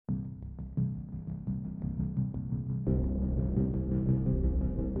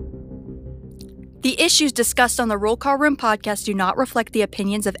The issues discussed on the Roll Call Room podcast do not reflect the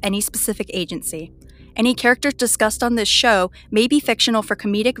opinions of any specific agency. Any characters discussed on this show may be fictional for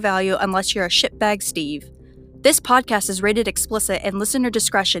comedic value unless you're a shitbag Steve. This podcast is rated explicit and listener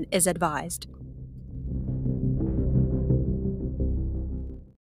discretion is advised.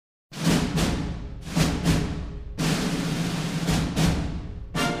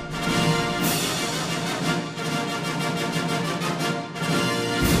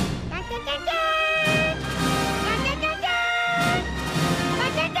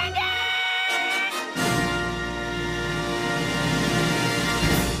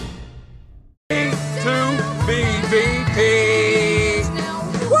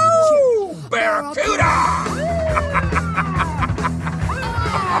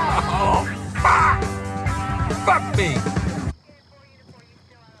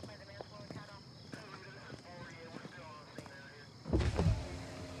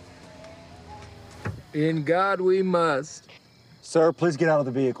 In God we must. Sir, please get out of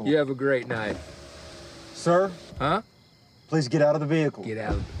the vehicle. You have a great night. Sir? Huh? Please get out of the vehicle. Get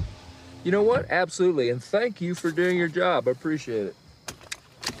out. You know what? Absolutely. And thank you for doing your job. I appreciate it.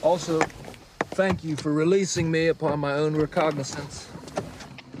 Also, thank you for releasing me upon my own recognizance.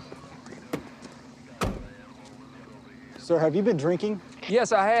 Sir, have you been drinking?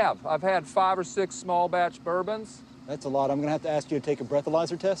 Yes, I have. I've had 5 or 6 small batch bourbons. That's a lot. I'm gonna have to ask you to take a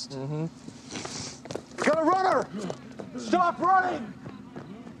breathalyzer test. Mm-hmm. Got a runner! Stop running!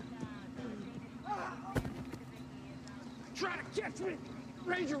 Try to catch me!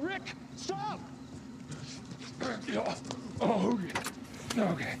 Ranger Rick, stop! Oh, yeah.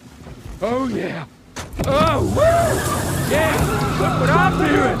 Okay. Oh, yeah. Oh, woo! Yeah! Look what I'm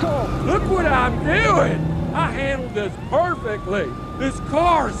doing! Look what I'm doing! I handled this perfectly! This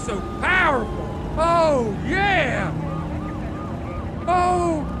car's so powerful! Oh, yeah!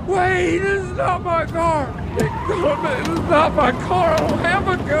 Oh, wait, this is not my car! This is not my car! I don't have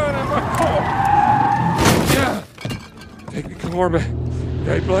a gun in my car! Yeah! Take the car back.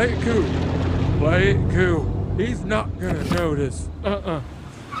 Okay, play it cool. Play it cool. He's not gonna notice. He's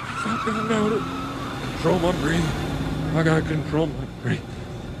not gonna notice. Control my breathing. I gotta control my breathing.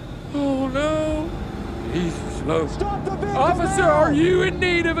 Oh no! He's slow. Stop the vehicle! Officer, now! are you in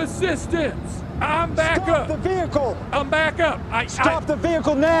need of assistance? I'm back Stop up. the vehicle! I'm back up. Stop the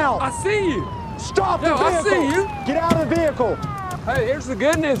vehicle now! I see you. Stop the No, I vehicle! see you. Get out of the vehicle! Hey, here's the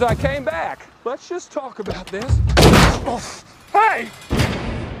good news. I came back. Let's just talk about this. Oh, hey!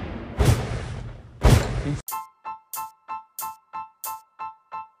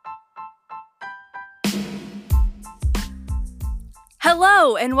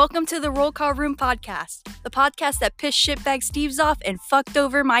 Hello, and welcome to the Roll Call Room podcast, the podcast that pissed shitbag Steve's off and fucked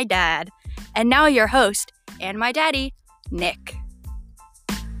over my dad. And now your host, and my daddy, Nick.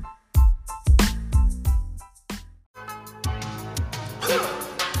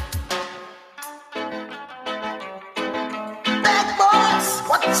 Bad boys,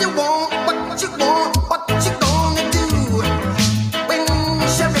 what you want, what you want, what you gonna do when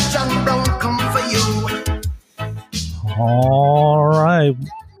Sheriff John Brown come for you? All right.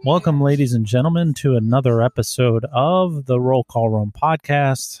 Welcome, ladies and gentlemen, to another episode of the Roll Call Room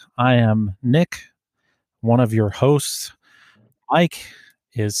podcast. I am Nick, one of your hosts. Mike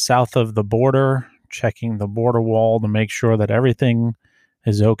is south of the border, checking the border wall to make sure that everything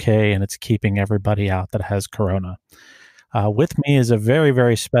is okay and it's keeping everybody out that has corona. With me is a very,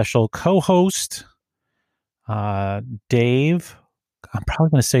 very special co-host, Dave. I'm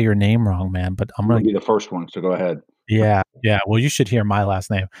probably going to say your name wrong, man, but I'm going to be the first one, so go ahead. Yeah. Well, you should hear my last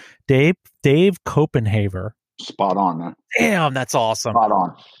name. Dave Copenhaver. Spot on, man. Damn, that's awesome.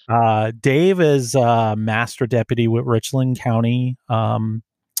 Spot on. Dave is Master Deputy with Richland County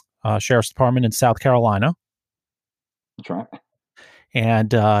Sheriff's Department in South Carolina. That's right.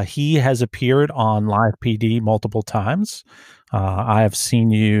 And he has appeared on Live PD multiple times. I have seen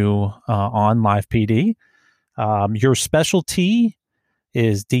you on Live PD. Your specialty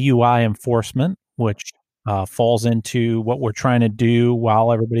is DUI enforcement, which falls into what we're trying to do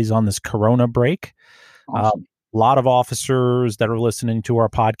while everybody's on this corona break. Awesome. A lot of officers that are listening to our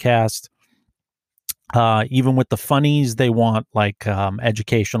podcast, even with the funnies, they want like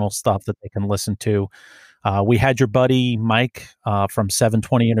educational stuff that they can listen to. We had your buddy Mike from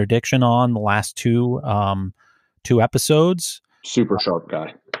 720 Interdiction on the last two episodes. Super sharp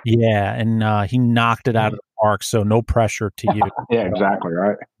guy. Yeah, and he knocked it out of the park, so no pressure to you. Yeah, exactly,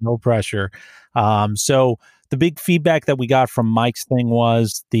 right. No pressure. So the big feedback that we got from Mike's thing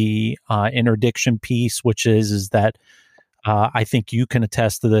was the interdiction piece, which is that I think you can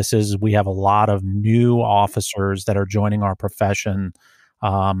attest to this, is we have a lot of new officers that are joining our profession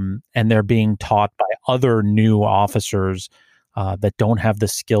and they're being taught by other new officers that don't have the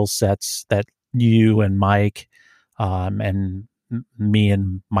skill sets that you and Mike and me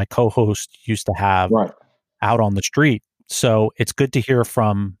and my co-host used to have Right. out on the street. So it's good to hear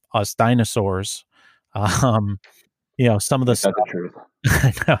from us dinosaurs. Some of the That's stuff. the truth.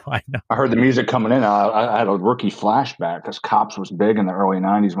 I know. I heard the music coming in. I had a rookie flashback because Cops was big in the early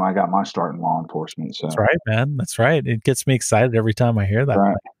 90s when I got my start in law enforcement. So That's right, man. That's right. It gets me excited every time I hear that.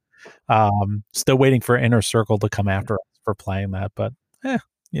 Right. Still waiting for Inner Circle to come after us for playing that, but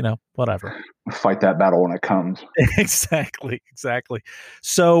whatever. Fight that battle when it comes. Exactly.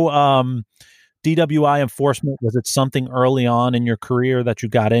 So, DWI enforcement, was it something early on in your career that you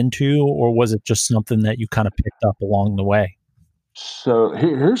got into, or was it just something that you kind of picked up along the way? So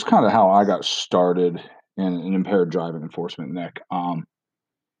here's kind of how I got started in impaired driving enforcement, Nick.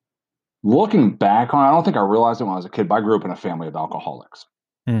 Looking back on it, I don't think I realized it when I was a kid, but I grew up in a family of alcoholics.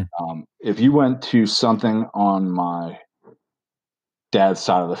 If you went to something on my dad's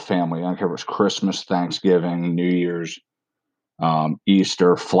side of the family, I don't care if it was Christmas, Thanksgiving, New Year's,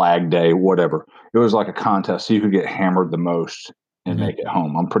 Easter, Flag Day, whatever. It was like a contest. So you could get hammered the most and make it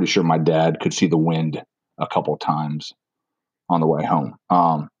home. I'm pretty sure my dad could see the wind a couple of times on the way home.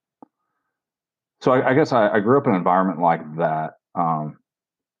 So I guess I grew up in an environment like that.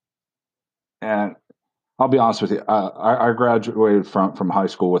 And I'll be honest with you, I graduated from high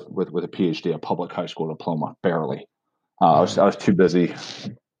school with a PhD, a public high school diploma, barely. I was too busy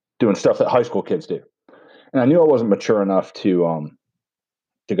doing stuff that high school kids do. And I knew I wasn't mature enough to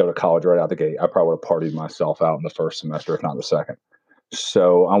go to college right out the gate. I probably would have partied myself out in the first semester, if not the second.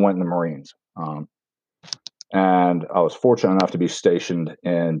 So I went in the Marines. And I was fortunate enough to be stationed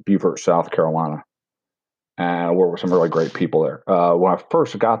in Beaufort, South Carolina. And I worked with some really great people there. When I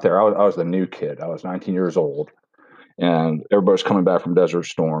first got there, I was the new kid. I was 19 years old. And everybody's coming back from Desert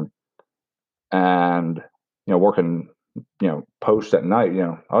Storm. And, working, post at night,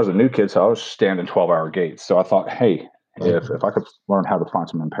 I was a new kid, so I was standing 12-hour gates. So I thought, hey, if I could learn how to find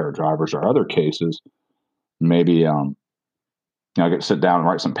some impaired drivers or other cases, maybe I get to sit down and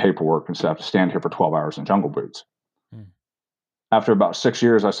write some paperwork instead of have to stand here for 12 hours in jungle boots. After about 6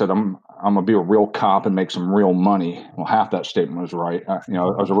 years, I said, I'm going to be a real cop and make some real money. Well, half that statement was right. I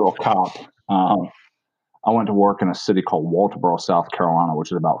was a real cop. I went to work in a city called Walterboro, South Carolina,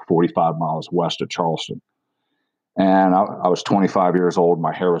 which is about 45 miles west of Charleston. And I was 25 years old.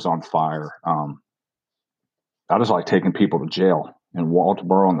 My hair was on fire. I just like taking people to jail. In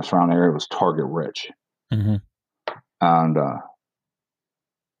Walterboro and the surrounding area was target rich. And I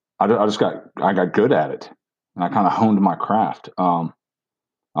got good at it. And I kind of honed my craft. I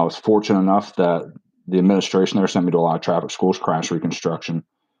was fortunate enough that the administration there sent me to a lot of traffic schools, crash reconstruction,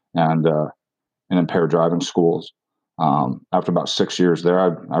 and impaired driving schools. After about 6 years there,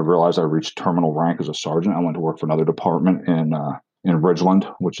 I realized I reached terminal rank as a sergeant. I went to work for another department in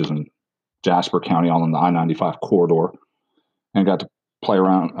Ridgeland, which is in Jasper County on the I-95 corridor, and got to play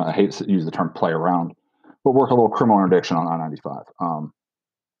around. I hate to use the term play around, but work a little criminal interdiction on I-95.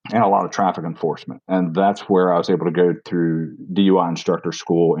 And a lot of traffic enforcement. And that's where I was able to go through DUI instructor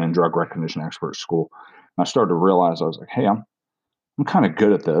school and drug recognition expert school. And I started to realize, I was like, hey, I'm kind of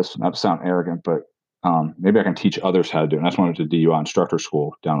good at this. Not to sound arrogant, but maybe I can teach others how to do it. And that's when I went to DUI instructor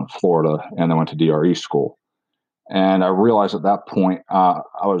school down in Florida, and then went to DRE school. And I realized at that point, I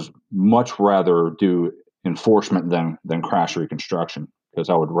was much rather do enforcement than crash reconstruction,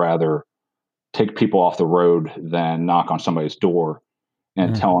 because I would rather take people off the road than knock on somebody's door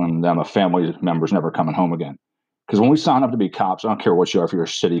and telling them a family member's never coming home again. Because when we sign up to be cops, I don't care what you are, if you're a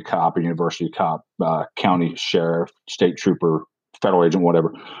city cop, a university cop, county sheriff, state trooper, federal agent,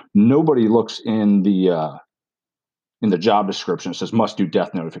 whatever, nobody looks in the job description. It says must do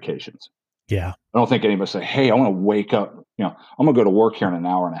death notifications. Yeah. I don't think any of us say, hey, I want to wake up, I'm going to go to work here in an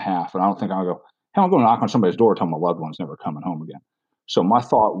hour and a half. And I don't think I'll go, hey, I'm going to knock on somebody's door, tell my loved one's never coming home again. So my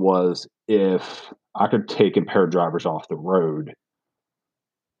thought was, if I could take impaired drivers off the road,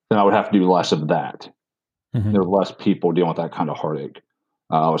 then I would have to do less of that. There are less people dealing with that kind of heartache.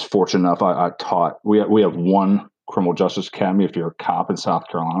 I was fortunate enough. I taught. We have one criminal justice academy if you're a cop in South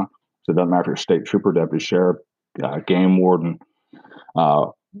Carolina. So it doesn't matter if you're a state trooper, deputy sheriff, game warden.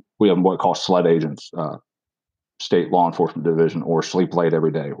 We have what we call SLED agents, state law enforcement division, or sleep late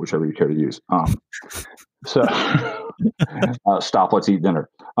every day, whichever you care to use. Stop, let's eat dinner.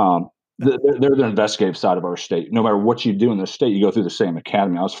 They're the investigative side of our state. No matter what you do in the state, you go through the same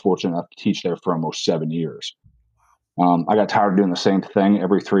academy. I was fortunate enough to teach there for almost 7 years. I got tired of doing the same thing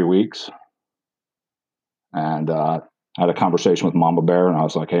every 3 weeks. And I had a conversation with Mama Bear, and I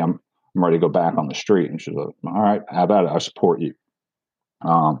was like, hey, I'm ready to go back on the street. And she was like, all right, how about it? I support you.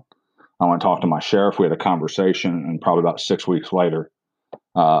 I went and talked to my sheriff. We had a conversation, and probably about 6 weeks later,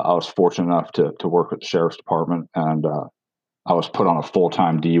 I was fortunate enough to work with the sheriff's department, and I was put on a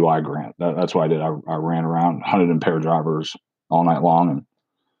full-time DUI grant. That's what I did. I ran around, hunted impaired drivers all night long, and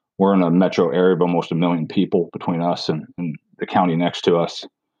we're in a metro area of almost 1 million people between us and the county next to us.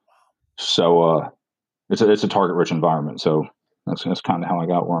 So it's a target-rich environment. So that's kind of how I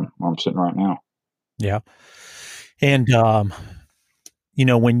got where I'm sitting right now. Yeah. And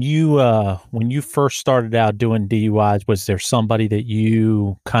when you first started out doing DUIs, was there somebody that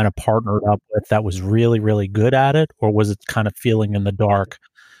you kind of partnered up with that was really, really good at it, or was it kind of feeling in the dark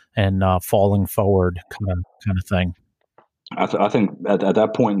and falling forward kind of thing? I think at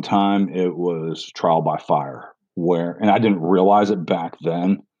that point in time, it was trial by fire, and I didn't realize it back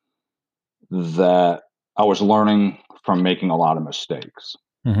then that I was learning from making a lot of mistakes.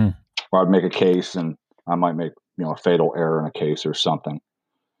 Mm-hmm. Or I'd make a case and I might make a fatal error in a case or something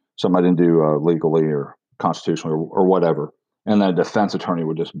I didn't do legally or constitutionally or whatever, and the defense attorney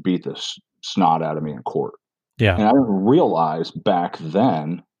would just beat the snot out of me in court. Yeah, and I didn't realize back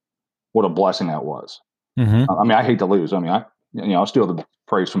then what a blessing that was. Mm-hmm. I mean, I hate to lose. I mean, I'll steal the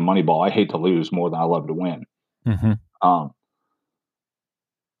phrase from Moneyball. I hate to lose more than I love to win. Mm-hmm.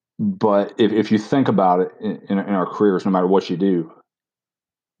 But if you think about it in our careers, no matter what you do,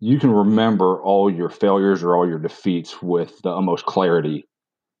 you can remember all your failures or all your defeats with the utmost clarity,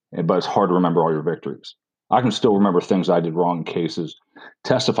 but it's hard to remember all your victories. I can still remember things I did wrong in cases,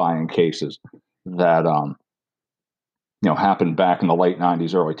 testifying in cases that happened back in the late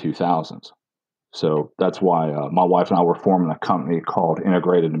 90s, early 2000s. So that's why my wife and I were forming a company called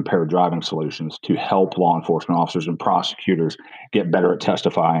Integrated Impaired Driving Solutions to help law enforcement officers and prosecutors get better at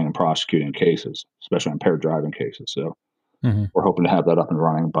testifying and prosecuting cases, especially impaired driving cases. So we're hoping to have that up and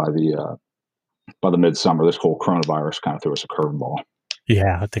running by the midsummer. This whole coronavirus kind of threw us a curveball.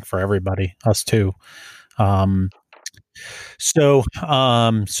 Yeah, I think for everybody, us too. So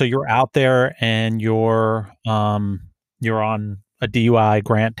you're out there and you're on a DUI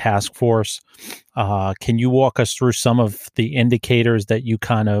grant task force. Can you walk us through some of the indicators that you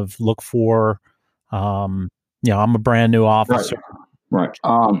kind of look for? I'm a brand new officer. Right.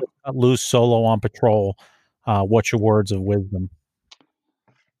 Loose solo on patrol. What's your words of wisdom?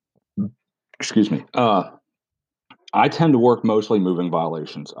 Excuse me. I tend to work mostly moving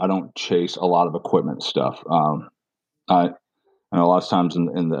violations. I don't chase a lot of equipment stuff. I know a lot of times in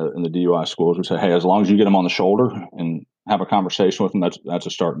the DUI schools we say, hey, as long as you get them on the shoulder and have a conversation with them, that's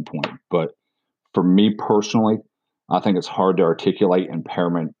a starting point. But for me personally, I think it's hard to articulate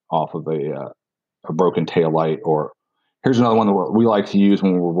impairment off of a broken taillight. Or here's another one that we like to use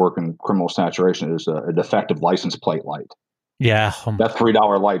when we're working criminal saturation is a defective license plate light. Yeah. That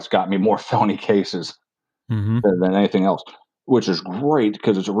 $3 light's got me more felony cases than anything else, which is great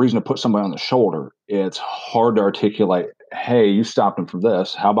because it's a reason to put somebody on the shoulder. It's hard to articulate, hey, you stopped them for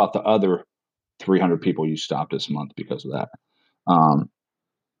this. How about the other 300 people you stopped this month because of that?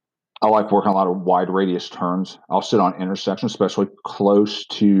 I like working a lot of wide radius turns. I'll sit on intersections, especially close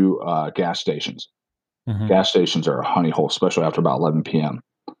to gas stations. Gas stations are a honey hole, especially after about 11 p.m.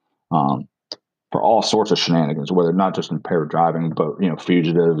 For all sorts of shenanigans, whether not just impaired driving, but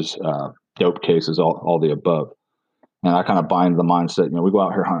fugitives, dope cases, all the above. And I kind of buy into the mindset, we go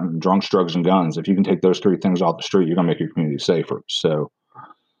out here hunting drunks, drugs, and guns. If you can take those three things off the street, you're going to make your community safer. So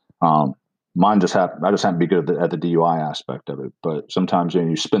I just happen to be good at the DUI aspect of it. But sometimes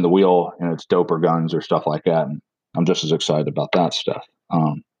you spin the wheel and it's dope or guns or stuff like that. And I'm just as excited about that stuff.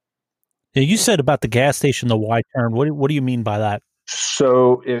 You said about the gas station, the Y turn. What do you mean by that?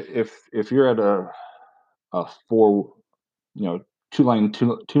 So if you're at a two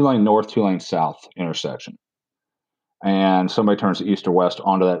lane north, 2 lane south intersection, and somebody turns east or west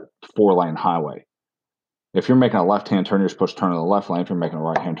onto that 4-lane highway, if you're making a left-hand turn, you're supposed to turn in the left lane. If you're making a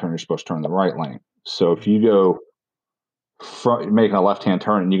right-hand turn, you're supposed to turn in the right lane. So if you go making a left-hand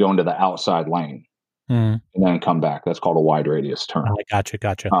turn and you go into the outside lane and then come back, that's called a wide radius turn.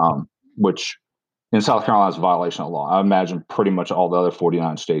 Gotcha. Which in South Carolina is a violation of law. I imagine pretty much all the other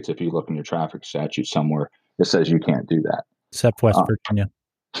 49 states, if you look in your traffic statute somewhere, it says you can't do that. Except West Virginia.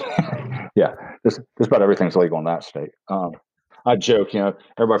 Yeah, just about everything's legal in that state. I joke,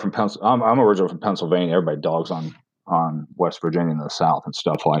 everybody from I'm originally from Pennsylvania. Everybody dogs on West Virginia and the South and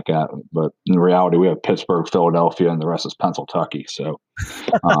stuff like that. But in reality, we have Pittsburgh, Philadelphia, and the rest is Pennsylvania. So,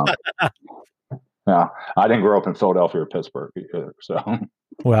 yeah, I didn't grow up in Philadelphia or Pittsburgh either. So,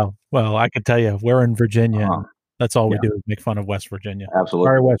 well, I can tell you, we're in Virginia. That's all we do is make fun of West Virginia. Absolutely,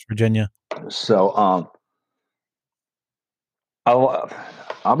 sorry, West Virginia. So,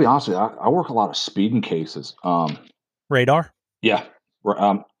 I'll be honest with you. I work a lot of speeding cases. Radar. Yeah.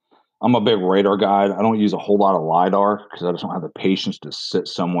 I'm a big radar guy. I don't use a whole lot of LiDAR because I just don't have the patience to sit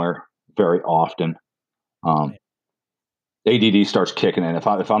somewhere very often. ADD starts kicking in. If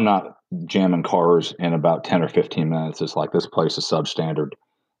I'm not jamming cars in about 10 or 15 minutes, it's like, this place is substandard.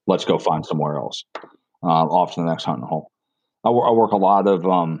 Let's go find somewhere else. Off to the next hunting hole. I work a lot of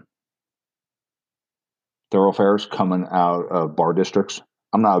thoroughfares coming out of bar districts.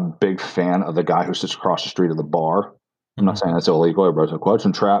 I'm not a big fan of the guy who sits across the street of the bar. I'm not saying that's illegal. Everybody's like, well, it's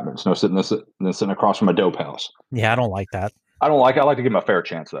entrapment. It's no sitting across from a dope house. Yeah, I don't like that. I like to give him a fair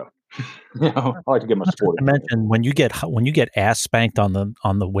chance, though. I like to give him a sport. I mentioned when you get ass spanked on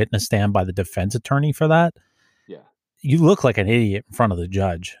the witness stand by the defense attorney for that, you look like an idiot in front of the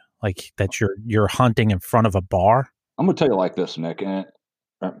judge, like that you're hunting in front of a bar. I'm gonna tell you like this, Nick, and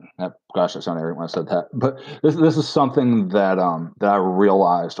gosh, I sounded arrogant when I said that, but this is something that I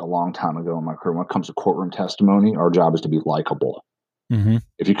realized a long time ago in my career. When it comes to courtroom testimony, our job is to be likable. Mm-hmm.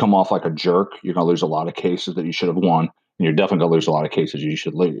 If you come off like a jerk, you're gonna lose a lot of cases that you should have won, and you're definitely gonna lose a lot of cases you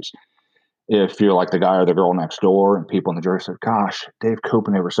should lose. If you're like the guy or the girl next door, and people in the jury said, "Gosh, Dave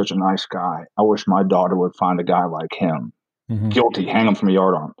Copenhaver was such a nice guy. I wish my daughter would find a guy like him." Mm-hmm. Guilty, hang him from a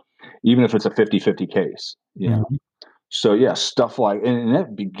yard arm, even if it's a 50-50 case. You know? So yeah, stuff like, and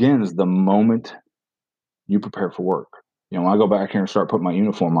it begins the moment you prepare for work. You know, when I go back here and start putting my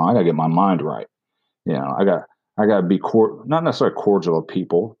uniform on, I gotta get my mind right. You know, I gotta be not necessarily cordial with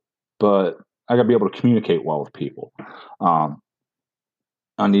people, but I gotta be able to communicate well with people.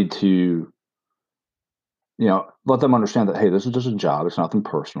 I need to, let them understand that, hey, this is just a job. It's nothing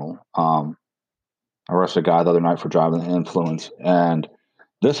personal. I arrested a guy the other night for driving under influence, and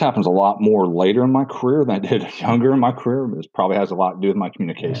this happens a lot more later in my career than I did younger in my career. This probably has a lot to do with my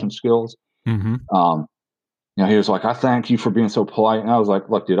communication skills. Mm-hmm. He was like, "I thank you for being so polite." And I was like,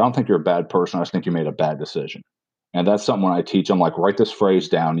 "Look, dude, I don't think you're a bad person. I just think you made a bad decision." And that's something when I teach, I'm like, write this phrase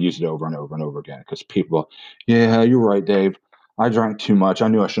down, use it over and over and over again. Because people, yeah, you're right, Dave. I drank too much. I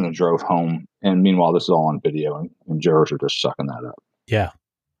knew I shouldn't have drove home. And meanwhile, this is all on video, and jurors are just sucking that up. Yeah.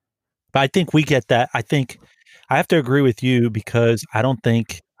 But I think we get that. I think I have to agree with you because I don't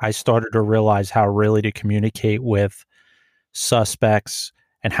think I started to realize how really to communicate with suspects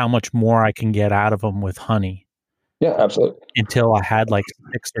and how much more I can get out of them with honey. Yeah, absolutely. Until I had like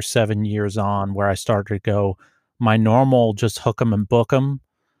 6 or 7 years on where I started to go, my normal just hook them and book them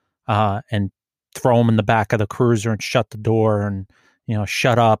and throw them in the back of the cruiser and shut the door and,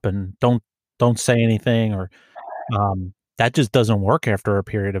 shut up and don't say anything or that just doesn't work after a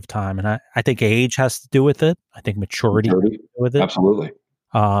period of time. And I think age has to do with it. I think maturity has to do with it. Absolutely.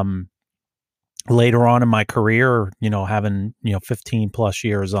 Later on in my career, having, 15 plus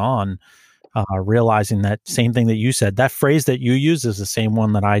years on, realizing that same thing that you said, that phrase that you use is the same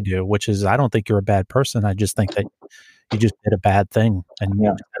one that I do, which is, I don't think you're a bad person. I just think that you just did a bad thing and you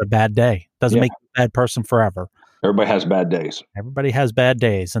had a bad day. Doesn't make you a bad person forever. Everybody has bad days. Everybody has bad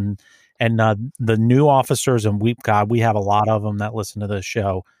days. And the new officers, and we have a lot of them that listen to this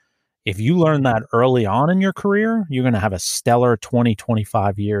show. If you learn that early on in your career, you're going to have a stellar 20,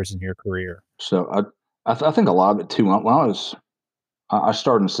 25 years in your career. So I think a lot of it too, when I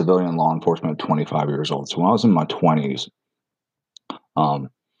started in civilian law enforcement at 25 years old. So when I was in my 20s,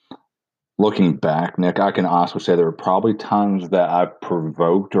 looking back, Nick, I can honestly say there were probably times that I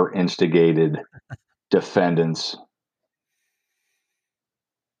provoked or instigated defendants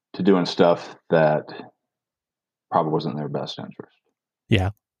to doing stuff that probably wasn't in their best interest.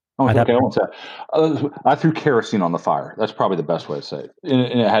 Yeah. I threw kerosene on the fire. That's probably the best way to say it. And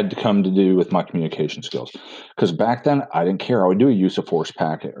it had to come to do with my communication skills. Because back then, I didn't care. I would do a use of force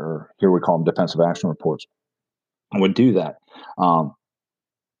packet, or here we call them defensive action reports. I would do that. I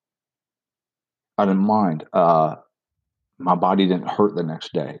didn't mind. My body didn't hurt the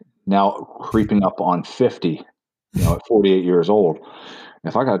next day. Now, creeping up on 50, at 48 years old,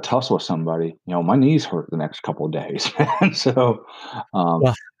 if I got to tussle with somebody, my knees hurt the next couple of days. So,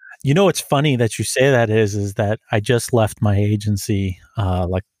 well, what's funny that you say that is that I just left my agency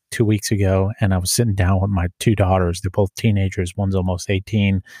like 2 weeks ago, and I was sitting down with my two daughters. They're both teenagers. One's almost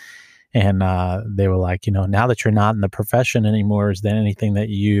 18. And they were like, now that you're not in the profession anymore, is there anything that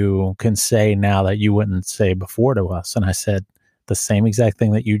you can say now that you wouldn't say before to us? And I said the same exact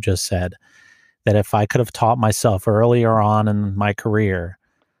thing that you just said, that if I could have taught myself earlier on in my career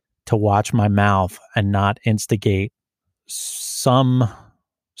to watch my mouth and not instigate, some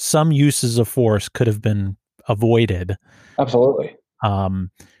uses of force could have been avoided. Absolutely.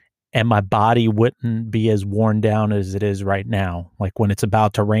 And my body wouldn't be as worn down as it is right now. Like when it's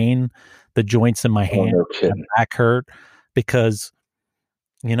about to rain, the joints in my hand and back hurt because,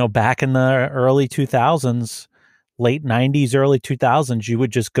 back in the early 2000s, late 90s, early 2000s, you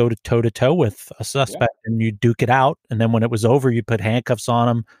would just go to toe to toe with a suspect and you duke it out. And then when it was over, you put handcuffs on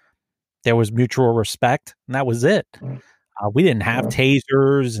them. There was mutual respect, and that was it. We didn't have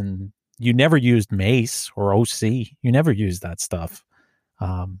tasers, and you never used mace or OC. You never used that stuff.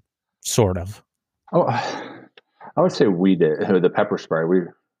 Sort of. Oh, I would say we did the pepper spray.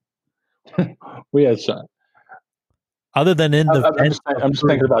 We had some. Other than in the I'm just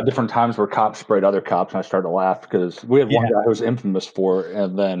thinking about different times where cops sprayed other cops, and I started to laugh because we had one guy who was infamous for it,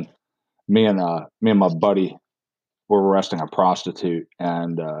 and then me and my buddy were arresting a prostitute,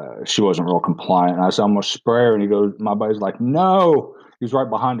 and she wasn't real compliant. And I said, "I'm gonna spray her," and he goes, my buddy's like, "No." He's right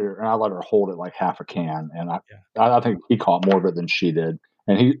behind her, and I let her hold it like half a can, and I think he caught more of it than she did.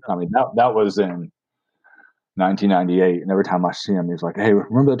 And that was in 1998, and every time I see him, he's like, "Hey,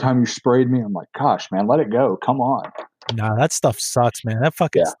 remember the time you sprayed me?" I'm like, "Gosh, man, let it go. Come on." Nah, that stuff sucks, man. That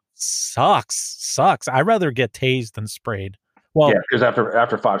fucking sucks. I'd rather get tased than sprayed. Well, yeah, because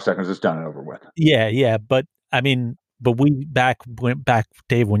after 5 seconds, it's done and over with. Yeah. But I mean, we went back,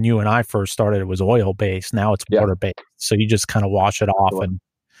 Dave, when you and I first started, it was oil based. Now it's water based. So you just kind of wash it off, and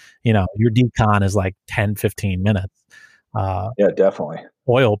your decon is like 10, 15 minutes. Yeah, definitely.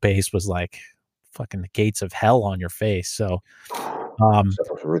 Oil based was like fucking the gates of hell on your face. So,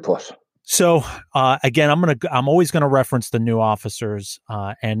 ruthless. So again, I'm always gonna reference the new officers,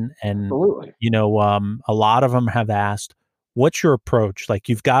 and absolutely. A lot of them have asked, "What's your approach?" Like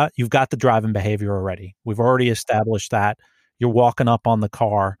you've got the driving behavior already. We've already established that. You're walking up on the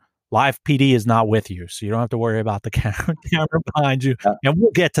car. Live PD is not with you, so you don't have to worry about the camera behind you. Yeah. And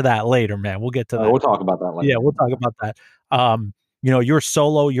we'll get to that later, man. We'll get to that. We'll talk about that later. Yeah, we'll talk about that. You're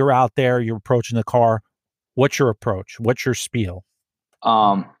solo. You're out there. You're approaching the car. What's your approach? What's your spiel?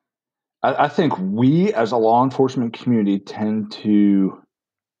 I think we as a law enforcement community tend to,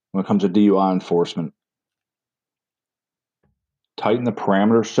 when it comes to DUI enforcement, tighten the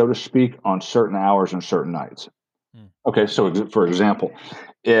parameters, so to speak, on certain hours and certain nights. Okay, so for example,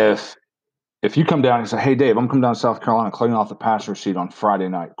 if you come down and say, "Hey, Dave, I'm coming down to South Carolina, cleaning off the passenger seat on Friday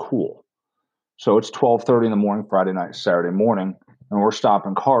night," cool. So it's 12:30 in the morning, Friday night, Saturday morning, and we're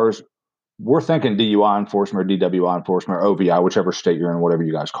stopping cars. We're thinking DUI enforcement or DWI enforcement or OVI, whichever state you're in, whatever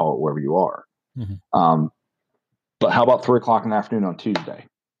you guys call it, wherever you are. Mm-hmm. But how about 3:00 in the afternoon on Tuesday?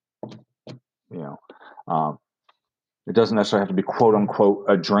 It doesn't necessarily have to be quote unquote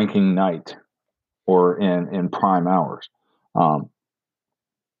a drinking night or in prime hours. I've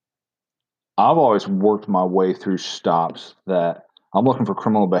always worked my way through stops that I'm looking for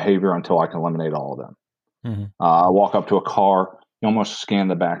criminal behavior until I can eliminate all of them. Mm-hmm. I walk up to a car. You almost scan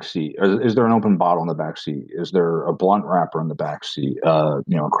the back seat. Is there an open bottle in the back seat? Is there a blunt wrapper in the back seat? A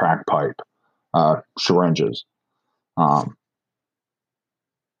crack pipe, syringes. What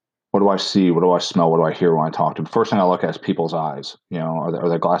do I see? What do I smell? What do I hear when I talk to them? First thing I look at is people's eyes. Are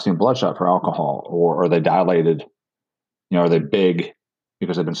they glassing bloodshot for alcohol, or are they dilated? Are they big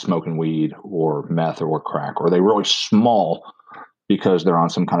because they've been smoking weed or meth or crack? Or are they really small because they're on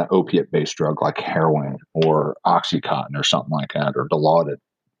some kind of opiate-based drug like heroin or Oxycontin or something like that, or Dilaudid.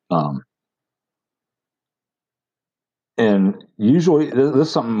 And usually, this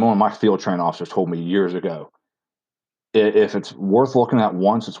is something one of my field training officers told me years ago. If it's worth looking at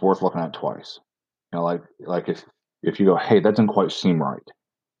once, it's worth looking at twice. Like if you go, "Hey, that doesn't quite seem right."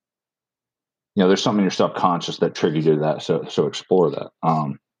 There's something in your subconscious that triggered you to that. So explore that.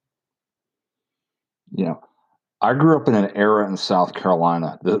 I grew up in an era in South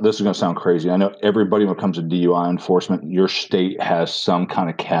Carolina. This is going to sound crazy. I know everybody, when it comes to DUI enforcement, your state has some kind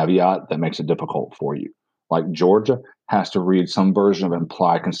of caveat that makes it difficult for you. Like Georgia has to read some version of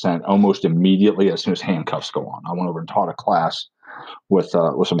implied consent almost immediately as soon as handcuffs go on. I went over and taught a class with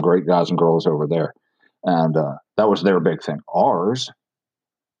some great guys and girls over there, and that was their big thing. Ours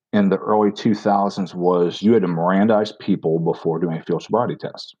in the early 2000s was you had to Mirandize people before doing a field sobriety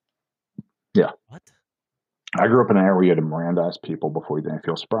test. Yeah. What? I grew up in an area where you had to Mirandize people before you did a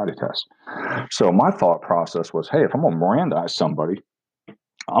field sobriety test. So my thought process was, hey, if I'm going to Mirandize somebody,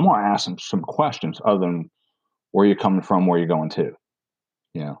 I'm going to ask them some questions other than where you're coming from, where you're going to,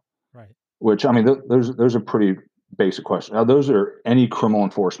 Right. Which, I mean, those are pretty basic questions. Now, those are any criminal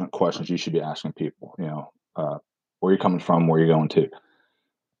enforcement questions you should be asking people, where you're coming from, where you're going to.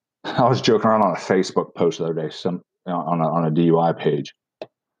 I was joking around on a Facebook post the other day, on a DUI page,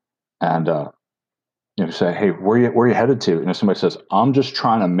 and say, "Hey, where you headed to?" And if somebody says, "I'm just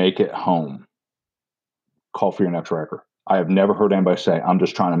trying to make it home," call for your next record. I have never heard anybody say, "I'm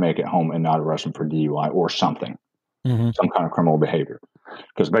just trying to make it home," and not arrest them for DUI or something, some kind of criminal behavior.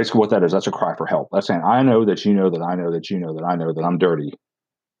 Because basically what that is, that's a cry for help. That's saying, I know that you know that I know that you know that I know that I'm dirty.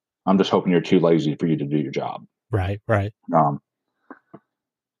 I'm just hoping you're too lazy for you to do your job. Right. I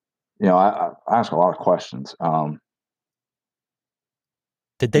ask a lot of questions.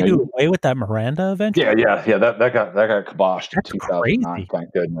 Did they do away with that Miranda eventually? Yeah. That got kiboshed in That's 2009. crazy.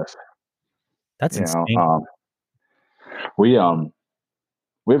 Thank goodness. That's insane. We have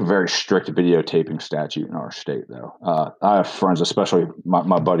a very strict videotaping statute in our state, though. I have friends, especially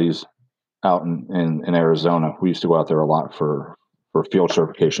my buddies out in Arizona. We used to go out there a lot for field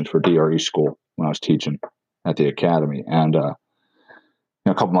certifications for DRE school when I was teaching at the academy. And a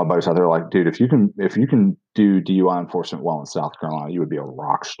couple of my buddies out there are like, dude, if you can do DUI enforcement well in South Carolina, you would be a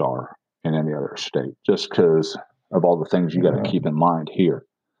rock star in any other state, just because of all the things you got to keep in mind here.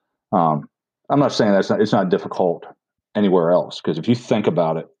 I'm not saying it's not difficult anywhere else, because if you think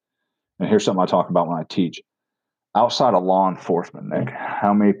about it, and here's something I talk about when I teach, outside of law enforcement, Nick,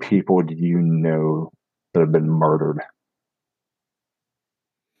 how many people do you know that have been murdered?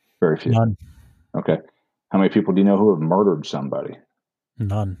 Very few. None. Okay. How many people do you know who have murdered somebody?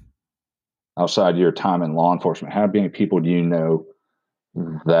 None. Outside your time in law enforcement, how many people do you know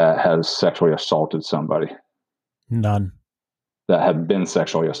that has sexually assaulted somebody? None. That have been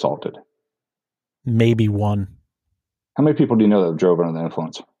sexually assaulted? Maybe one. How many people do you know that have drove under the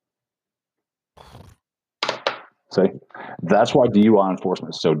influence? See, that's why DUI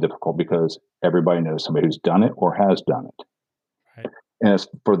enforcement is so difficult, because everybody knows somebody who's done it or has done it. Right. And it's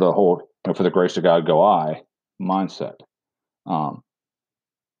for the whole, for the grace of God go I mindset.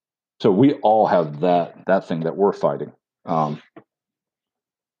 So we all have that thing that we're fighting. Never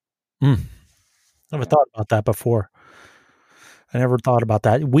thought about that before. I never thought about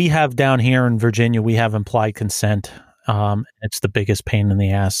that. We have down here in Virginia, we have implied consent. It's the biggest pain in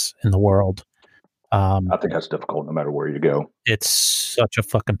the ass in the world. I think that's difficult no matter where you go. It's such a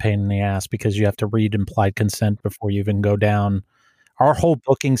fucking pain in the ass, because you have to read implied consent before you even go down. Our whole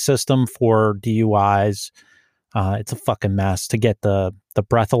booking system for DUIs, it's a fucking mess. To get the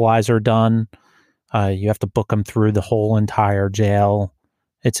breathalyzer done, you have to book them through the whole entire jail.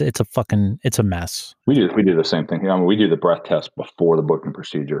 It's a mess. We do the same thing here. I mean, we do the breath test before the booking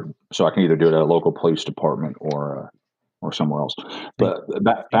procedure, so I can either do it at a local police department or somewhere else. But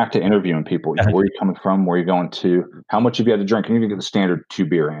back to interviewing people. Where are you coming from? Where are you going to? How much have you had to drink? And you can get the standard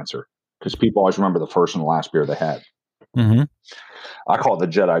 2-beer answer, because people always remember the first and the last beer they had. Mm-hmm. I call it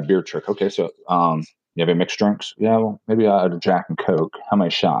the Jedi beer trick. Okay, so you have any mixed drinks? Yeah, well, maybe I had a Jack and Coke. How many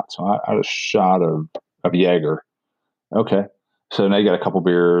shots? So I had a shot of Jaeger. Okay. So now you got a couple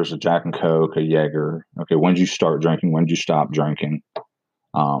beers, a Jack and Coke, a Jaeger. Okay, when did you start drinking? When did you stop drinking?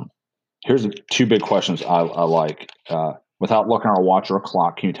 Here's the 2 big questions I like. Without looking at a watch or a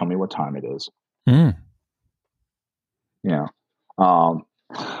clock, can you tell me what time it is? Yeah.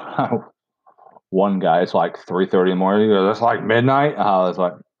 One guy, it's like 3:30 in the morning. He goes, "That's like midnight." I was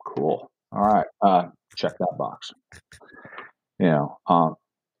like, "Cool. All right. Check that box."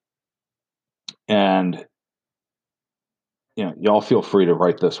 And y'all feel free to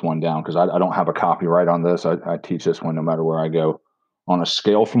write this one down, because I don't have a copyright on this. I teach this one no matter where I go. On a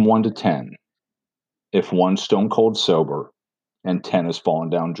scale from 1 to 10, if 1's stone cold sober and 10 is fallen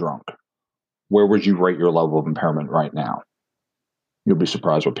down drunk, where would you rate your level of impairment right now? You'll be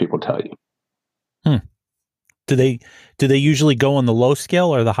surprised what people tell you. Do they usually go on the low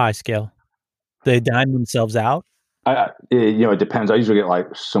scale or the high scale? Do they dime themselves out? It depends. I usually get like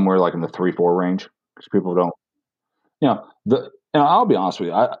somewhere like in the 3-4 range, because people don't. I'll be honest with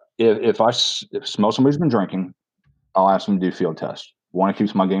you. If smell somebody's been drinking, I'll ask them to do field tests. 1, it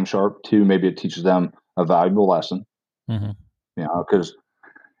keeps my game sharp. 2, maybe it teaches them a valuable lesson. Mm-hmm. Because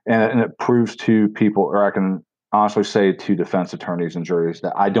and it proves to people, or I can honestly say to defense attorneys and juries,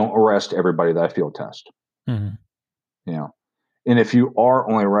 that I don't arrest everybody that I field test. Mm-hmm. And if you are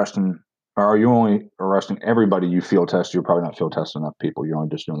only arresting everybody you field test, you're probably not field testing enough people. You're only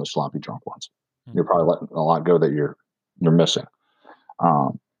just doing the sloppy drunk ones. Mm-hmm. You're probably letting a lot go that you're missing.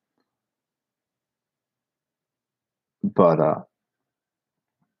 But I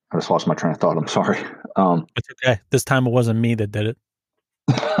just lost my train of thought. I'm sorry. It's okay. This time it wasn't me that did it.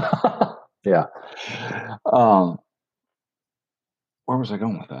 Yeah. Where was I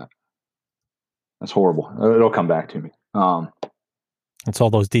going with that? That's horrible. It'll come back to me. It's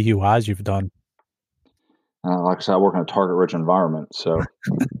all those DUIs you've done. Like I said, I work in a target-rich environment, so.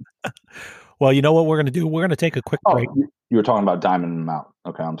 Well, you know what we're going to do? We're going to take a quick break. You were talking about diming them out.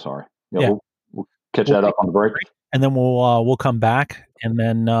 Okay, I'm sorry. Yeah. We'll catch that up on the break. And then we'll come back, and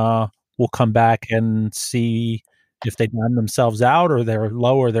then we'll come back and see if they dime themselves out, or they're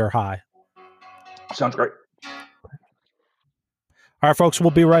low or they're high. Sounds great. All right, folks,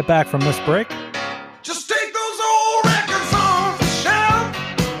 we'll be right back from this break. Just take those old records off the shelf.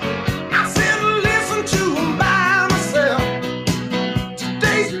 I sit and listen to them by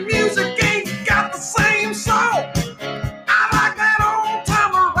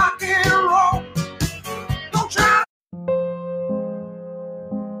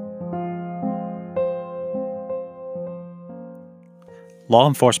law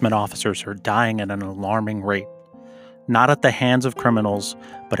enforcement officers are dying at an alarming rate, not at the hands of criminals,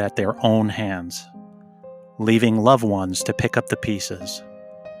 but at their own hands, leaving loved ones to pick up the pieces,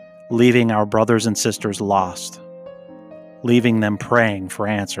 leaving our brothers and sisters lost, leaving them praying for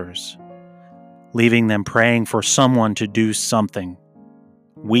answers, leaving them praying for someone to do something.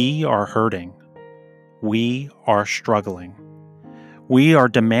 We are hurting. We are struggling. We are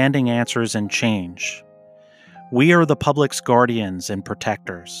demanding answers and change. We are the public's guardians and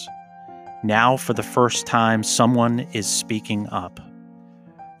protectors. Now, for the first time, someone is speaking up.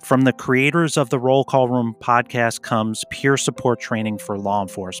 From the creators of the Roll Call Room podcast comes peer support training for law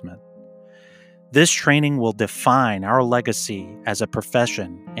enforcement. This training will define our legacy as a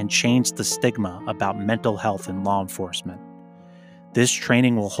profession and change the stigma about mental health in law enforcement. This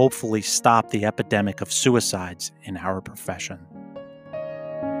training will hopefully stop the epidemic of suicides in our profession.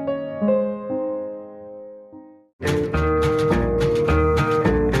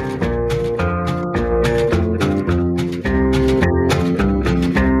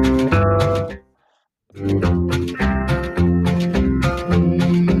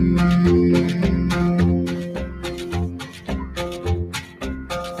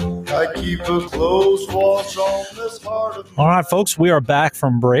 All right, folks, we are back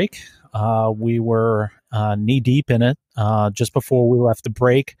from break. We were knee deep in it just before we left the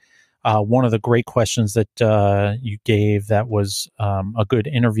break. One of the great questions that you gave that was a good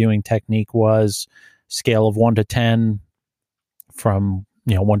interviewing technique was scale of 1 to 10. From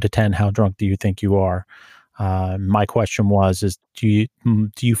 1 to 10, how drunk do you think you are? My question was: do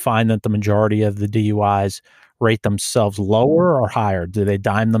you find that the majority of the DUIs rate themselves lower or higher? Do they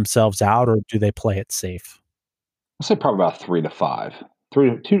dime themselves out, or do they play it safe? I'd say probably about 3 to 5.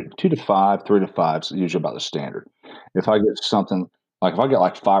 2 to 5, 3 to 5 is usually about the standard. If I get something like, if I get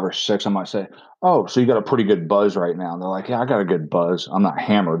like 5 or 6, I might say, "Oh, so you got a pretty good buzz right now." And they're like, "Yeah, I got a good buzz. I'm not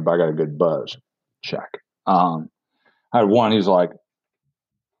hammered, but I got a good buzz." Check. I had one. He's like,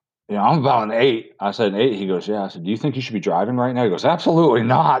 "I'm about an 8." I said, "An 8." He goes, "Yeah." I said, "Do you think you should be driving right now?" He goes, "Absolutely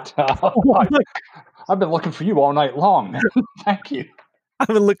not." I've been looking for you all night long, man. Thank you. I've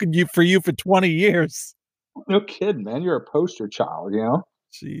been looking for you for 20 years. No kidding, man. You're a poster child,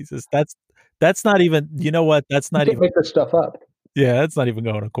 Jesus, that's not even. You know what? That's not you even. Make this stuff up. Yeah, that's not even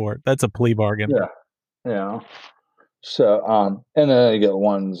going to court. That's a plea bargain. Yeah. So, and then you get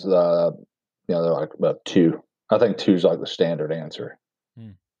ones, they're like about 2. I think 2 is like the standard answer.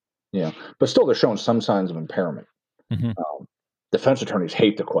 But still, they're showing some signs of impairment. Mm-hmm. Defense attorneys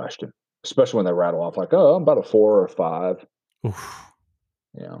hate the question, especially when they rattle off like, "Oh, I'm about a 4 or a 5." Oof.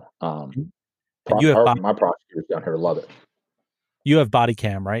 My prosecutors down here love it. You have body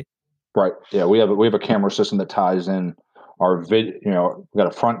cam, right? Right. Yeah, we have a camera system that ties in our vid. We got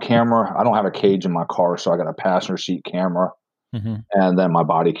a front camera. I don't have a cage in my car, so I got a passenger seat camera, and then my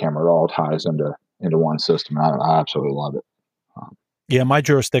body camera. It all ties into one system. I absolutely love it. Yeah, my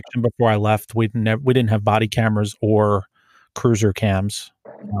jurisdiction before I left, we didn't have body cameras or cruiser cams.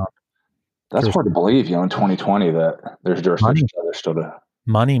 That's hard to believe, in 2020 that there's jurisdictions that are still to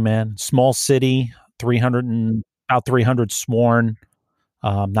money, man. Small city, about 300 sworn.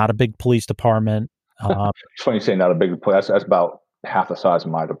 Not a big police department. It's funny you say not a big place. That's about half the size of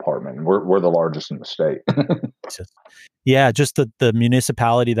my department, and we're the largest in the state. Yeah, just the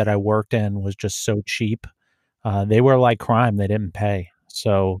municipality that I worked in was just so cheap. They were like crime; they didn't pay,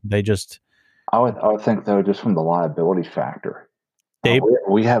 so they just. I would think though, just from the liability factor,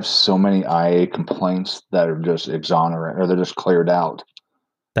 we have so many IA complaints that are just exonerate or they're just cleared out.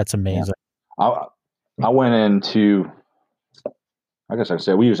 That's amazing. Yeah. I went into, I guess I could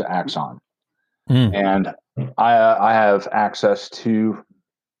say we use Axon, and I have access to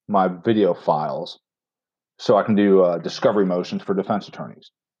my video files, so I can do discovery motions for defense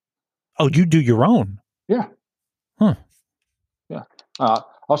attorneys. Oh, you do your own? Yeah. Huh. Yeah.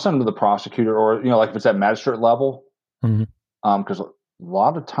 I'll send them to the prosecutor, or like if it's at magistrate level, because a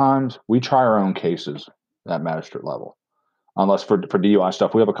lot of times we try our own cases at magistrate level, unless for DUI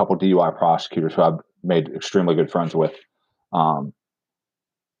stuff. We have a couple of DUI prosecutors who I've made extremely good friends with.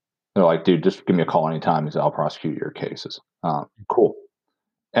 They're like, "Dude, just give me a call anytime. I'll prosecute your cases." Cool.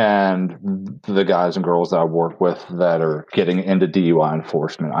 And the guys and girls that I work with that are getting into DUI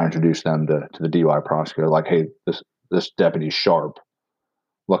enforcement, I introduce them to the DUI prosecutor. Like, "Hey, this deputy's sharp.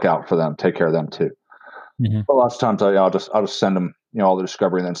 Look out for them. Take care of them too." But lots of times I'll just send them, all the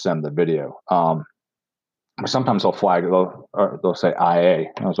discovery and then send them the video. Sometimes they'll flag it. They'll say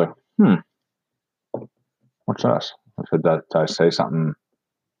IA. And I was like, what's this? I said, did I say something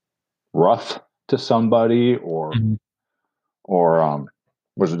rough to somebody, or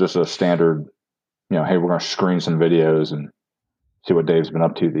was it just a standard, hey, we're going to screen some videos and see what Dave's been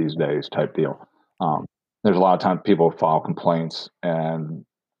up to these days type deal. There's a lot of times people file complaints, and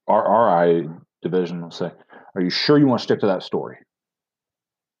our RI division will say, "Are you sure you want to stick to that story?"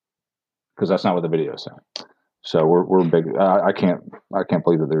 Because that's not what the video is saying. So we're big. I can't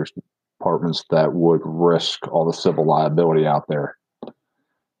believe that there's departments that would risk all the civil liability out there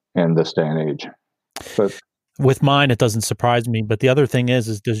in this day and age. But with mine, it doesn't surprise me. But the other thing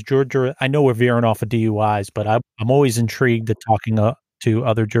is does Georgia? I know we're veering off of DUIs, but I'm always intrigued at talking to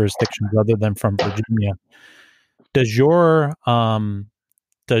other jurisdictions other than from Virginia. Does your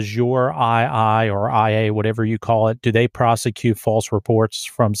II or IA, whatever you call it, do they prosecute false reports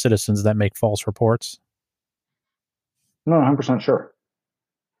from citizens that make false reports? I'm not 100% sure.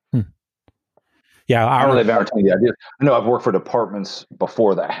 Yeah, I know they've entertained the idea. I know I've worked for departments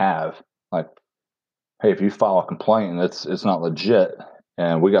before that have, like, hey, if you file a complaint and it's not legit,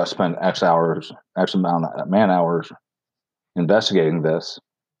 and we got to spend X amount of man hours investigating this,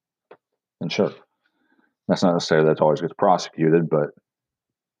 then sure. That's not necessarily that it always gets prosecuted, but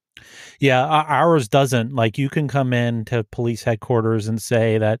yeah, ours doesn't. Like, you can come in to police headquarters and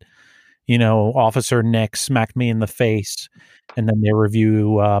say that, Officer Nick smacked me in the face, and then they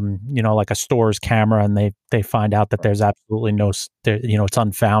review, like a store's camera, and they find out that there's absolutely it's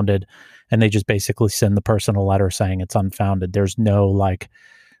unfounded, and they just basically send the person a letter saying it's unfounded. There's no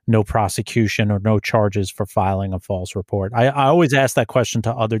prosecution or no charges for filing a false report. I always ask that question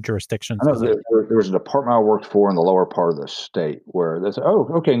to other jurisdictions. I know there was a department I worked for in the lower part of the state where they said, "Oh,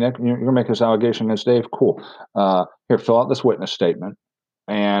 okay, Nick, you're going to make this allegation against Dave. Cool. Here, fill out this witness statement,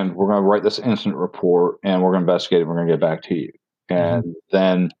 and we're going to write this incident report, and we're going to investigate it. We're going to get back to you." And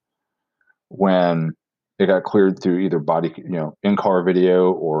then when it got cleared through either body, in-car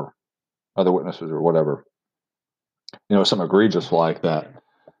video or other witnesses or whatever, something egregious like that,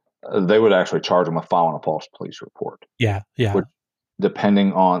 they would actually charge them with filing a false police report. Yeah. Which,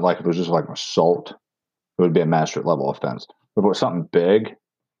 depending on, like, if it was just like an assault, it would be a magistrate level offense. But if it was something big,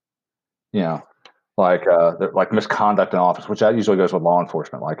 like misconduct in office, which that usually goes with law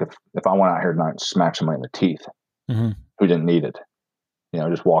enforcement. Like if I went out here tonight and smacked somebody in the teeth who didn't need it,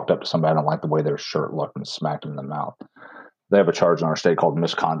 just walked up to somebody, I don't like the way their shirt looked, and smacked them in the mouth. They have a charge in our state called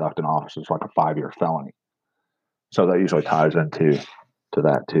misconduct in office. It's like a 5-year felony. So that usually ties into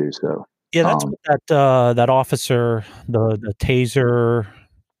that too. So yeah, that's what that officer, the taser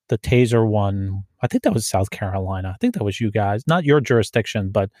one. I think that was South Carolina. I think that was you guys, not your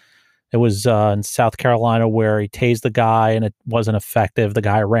jurisdiction, but it was in South Carolina where he tased the guy and it wasn't effective. The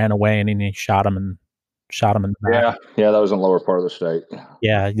guy ran away and he shot him in the back. Yeah, that was in the lower part of the state.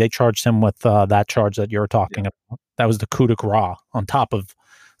 Yeah, they charged him with that charge that you're talking about. That was the coup de grace on top of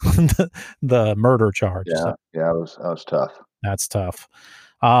the murder charge. Yeah, so. That was tough. That's tough.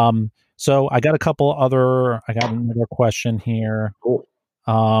 So I got another question here. Cool.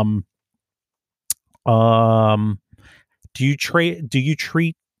 Do you treat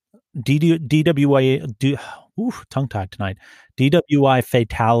DWI tongue-tied tonight, DWI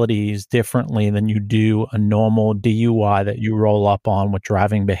fatalities differently than you do a normal DUI that you roll up on with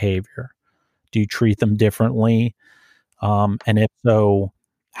driving behavior? Do you treat them differently? And if so,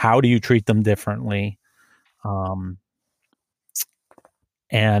 how do you treat them differently?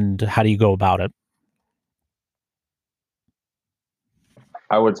 And how do you go about it?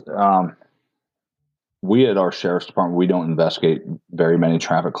 I would, we at our sheriff's department, we don't investigate very many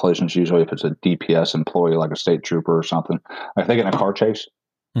traffic collisions. Usually if it's a DPS employee, like a state trooper or something, like they get in a car chase,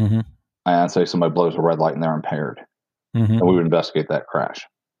 and say somebody blows a red light and they're impaired, and we would investigate that crash.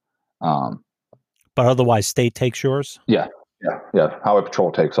 But otherwise state takes yours? Yeah. Highway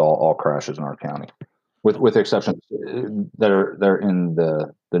Patrol takes all crashes in our county, with exceptions that are in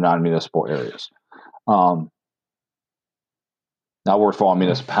the non-municipal areas. I worked for all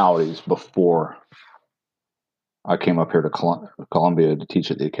municipalities before I came up here to Columbia to teach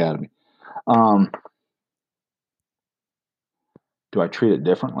at the academy. Do I treat it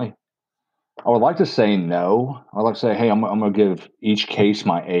differently? I would like to say no. I'd like to say, hey, I'm going to give each case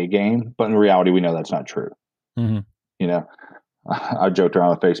my A game, but in reality, we know that's not true. I joked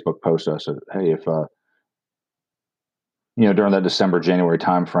around a Facebook post. I said, hey, if during that December, January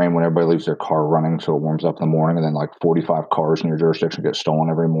time frame when everybody leaves their car running so it warms up in the morning, and then like 45 cars in your jurisdiction get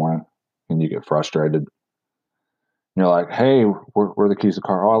stolen every morning, and you get frustrated. You're like, hey, where are the keys to the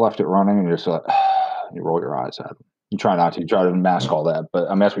car? Oh, I left it running. And you're just like, you roll your eyes at them. You try not to. You try to mask all that. But I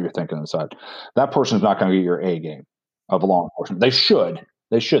mean, that's what you're thinking inside. That person's not going to get your A game of law enforcement. They should.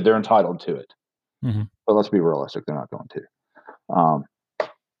 They're entitled to it. But let's be realistic. They're not going to. I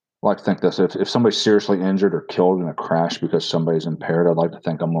like to think this. If somebody's seriously injured or killed in a crash because somebody's impaired, I'd like to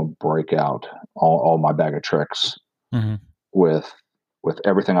think I'm going to break out all my bag of tricks with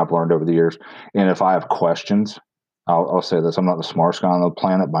everything I've learned over the years. And if I have questions, I'll say this: I'm not the smartest guy on the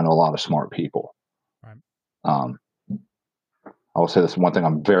planet, but I know a lot of smart people. Right. I will say this: one thing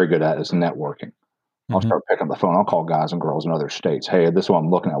I'm very good at is networking. I'll start picking up the phone. I'll call guys and girls in other states. Hey, this is what I'm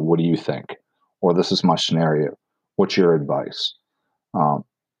looking at. What do you think? Or this is my scenario. What's your advice?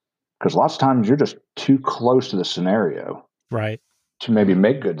 Because lots of times you're just too close to the scenario, Right. to maybe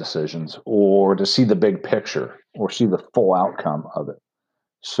make good decisions or to see the big picture or see the full outcome of it.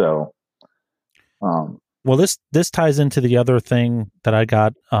 So, well, this ties into the other thing that I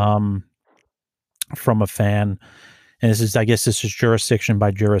got from a fan, and I guess this is jurisdiction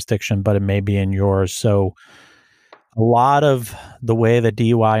by jurisdiction, but it may be in yours. So a lot of the way that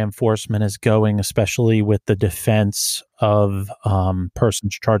DUI enforcement is going, especially with the defense of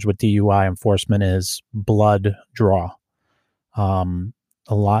persons charged with DUI enforcement, is blood draw. A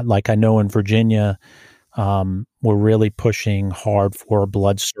lot, like I know in Virginia, we're really pushing hard for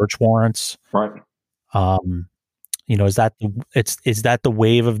blood search warrants. right. Is that the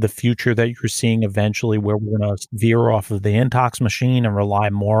wave of the future that you're seeing eventually, where we're going to veer off of the intox machine and rely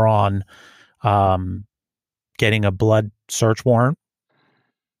more on getting a blood search warrant?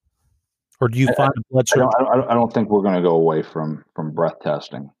 Or do you find a blood search? I don't think we're going to go away from breath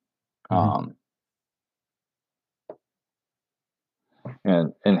testing.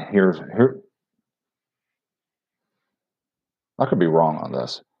 And here, I could be wrong on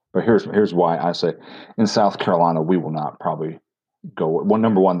this, but here's why I say in South Carolina we will not probably go.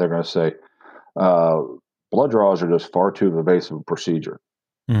 Number one, they're going to say blood draws are just far too invasive a procedure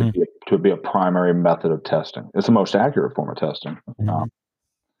to be a primary method of testing. It's the most accurate form of testing,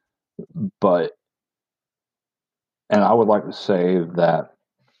 but I would like to say that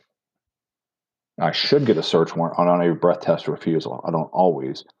I should get a search warrant on a breath test refusal. I don't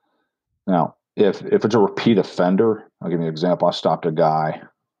always. Now, if it's a repeat offender, I'll give you an example. I stopped a guy,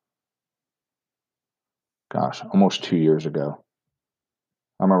 almost 2 years ago.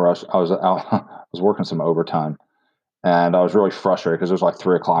 I remember I was working some overtime, and I was really frustrated because it was like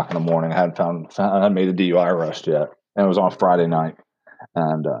 3:00 in the morning. I hadn't made a DUI arrest yet, and it was on Friday night.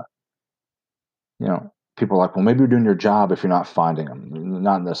 And people are like, well, maybe you're doing your job if you're not finding them.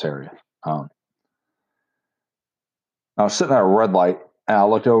 Not in this area. I was sitting at a red light, and I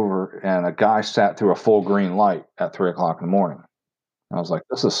looked over, and a guy sat through a full green light at 3:00 in the morning. And I was like,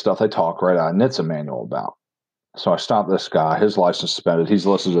 this is stuff they talk right out of NHTSA manual about. So I stopped this guy. His license suspended. He's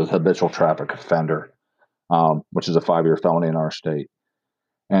listed as a habitual traffic offender, which is a 5-year felony in our state.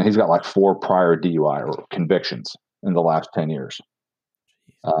 And he's got like 4 prior DUI or convictions in the last 10 years.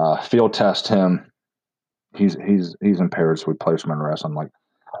 Field test him. He's impaired, so we place him in arrest. I'm like,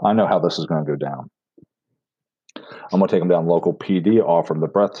 I know how this is going to go down. I'm going to take him down local PD, offer him the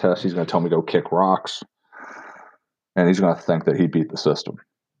breath test. He's going to tell me to go kick rocks. And he's going to think that he beat the system.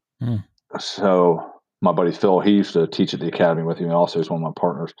 So my buddy Phil, he used to teach at the academy with me. Also, he's one of my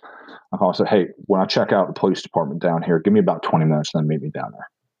partners. I called and said, hey, when I check out the police department down here, give me about 20 minutes and then meet me down there.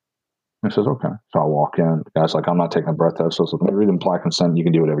 And he says, okay. So I walk in. The guy's like, I'm not taking a breath test. So I said, let me read implied consent. You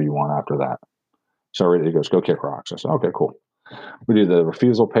can do whatever you want after that. So I read it. He goes, go kick rocks. I said, okay, cool. We do the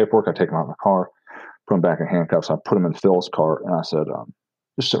refusal paperwork. I take him out of my car, put him back in handcuffs. I put him in Phil's car, and I said,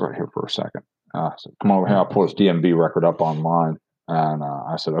 just sit right here for a second. I said, come over here. I'll pull his DMV record up online. And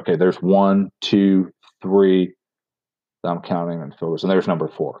I said, okay, there's 1, 2, 3. I'm counting, and Phil goes, and there's number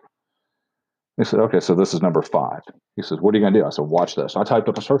 4. He said, okay, so this is number 5. He says, what are you going to do? I said, watch this. I typed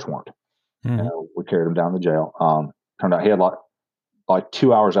up a search warrant. And we carried him down to jail. Turned out he had like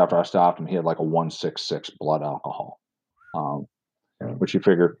 2 hours after I stopped him, he had like a 166 blood alcohol, which you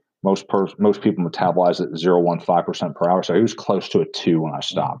figure most people metabolize at 0.15% per hour. So he was close to a 2 when I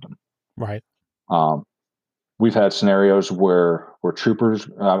stopped him. Right. We've had scenarios where troopers,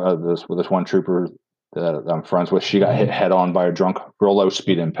 this one trooper that I'm friends with, she got hit head on by a drunk, real low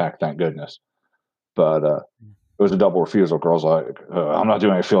speed impact, thank goodness. But it was a double refusal. Girl's like, I'm not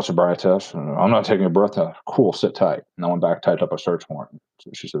doing a field sobriety test. I'm not taking a breath test. Cool, sit tight. And I went back, typed up a search warrant.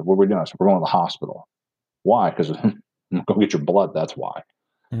 So she said, what are we doing? I said, we're going to the hospital. Why? Because go get your blood. That's why.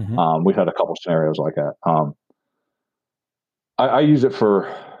 We've had a couple scenarios like that. I use it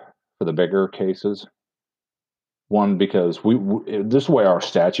for the bigger cases. One, because this is the way our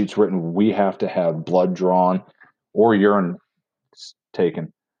statute's written, we have to have blood drawn or urine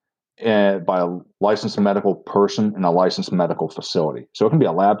taken by a licensed medical person in a licensed medical facility. So it can be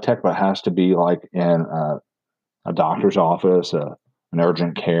a lab tech, but it has to be like in a doctor's office, an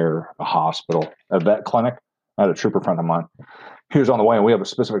urgent care, a hospital, a vet clinic. I had a trooper friend of mine. He was on the way, and we have a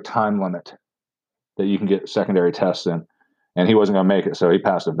specific time limit that you can get secondary tests in, and he wasn't going to make it. So he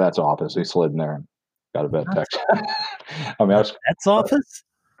passed a vet's office. He slid in there. got a vet text. I mean, I was, Vet's office?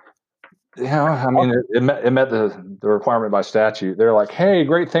 I mean, it met the requirement by statute. They're like, hey,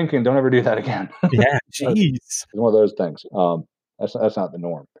 great thinking. Don't ever do that again. Yeah, jeez. It's one of those things. That's not the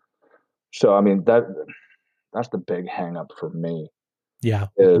norm. So, I mean, that's the big hang up for me Yeah.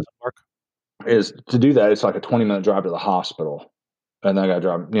 is to do that. It's like a 20-minute drive to the hospital. And then I got to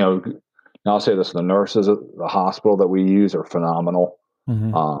drive, now I'll say this, the nurses at the hospital that we use are phenomenal.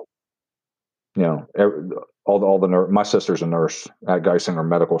 Mhm. All the my sister's a nurse at Geisinger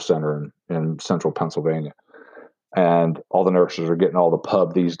Medical Center in central Pennsylvania. And all the nurses are getting all the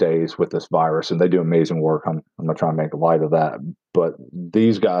pub these days with this virus, and they do amazing work. I'm not trying to make light of that, but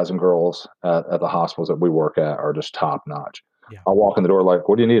these guys and girls at the hospitals that we work at are just top notch. Yeah. I walk in the door like,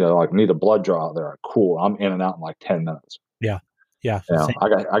 what do you need? I'm like, need a blood draw. They're like, cool. I'm in and out in like 10 minutes. Yeah. I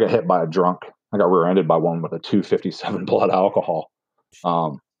got hit by a drunk. I got rear-ended by one with a 257 blood alcohol.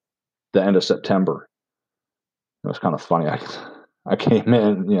 The end of September. It was kind of funny. I came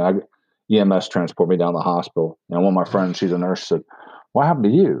in, EMS transport me down to the hospital. And one of my friends, she's a nurse, said, what happened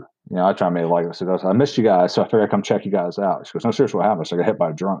to you? I tried to make it like, I said, I missed you guys, so I figured I'd come check you guys out. She goes, no, seriously, what happened? So I got hit by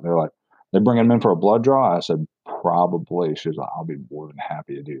a drunk. They're like, they're bringing him in for a blood draw? I said, probably. She was like, I'll be more than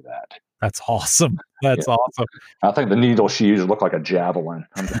happy to do that. That's awesome. That's awesome. I think the needle she used looked like a javelin,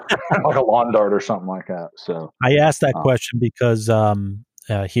 like a lawn dart or something like that. So I asked that question because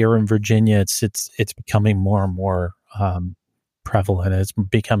here in Virginia, it's becoming more and more prevalent. It's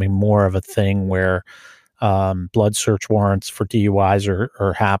becoming more of a thing where blood search warrants for DUIs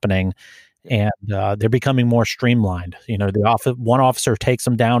are happening, and they're becoming more streamlined. One officer takes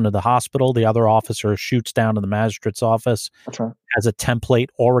them down to the hospital, the other officer shoots down to the magistrate's office. That's right. Has a template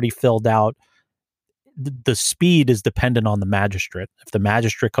already filled out. The speed is dependent on the magistrate. If the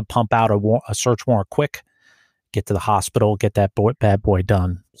magistrate could pump out a search warrant quick, get to the hospital, get that bad boy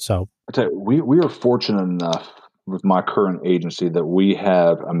done. So I tell you, we are fortunate enough with my current agency that we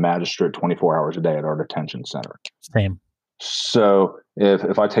have a magistrate 24 hours a day at our detention center. Same. So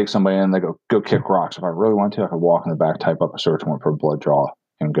if I take somebody in, they go kick rocks. If I really want to, I could walk in the back, type up a search warrant for a blood draw,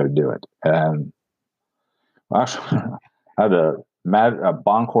 and go do it. And actually, I had a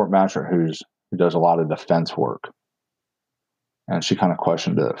bond court magistrate who does a lot of defense work, and she kind of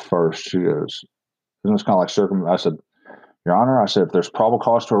questioned it at first. She goes, "Isn't this kind of like I said, Your Honor, I said, if there's probable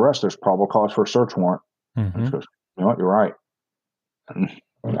cause to arrest, there's probable cause for a search warrant. Mm-hmm. She goes, you know what, you're right. And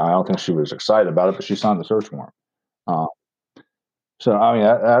I don't think she was excited about it, but she signed the search warrant. So, I mean,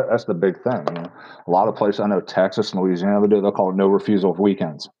 that's the big thing. A lot of places, I know Texas and Louisiana, they'll call it no refusal of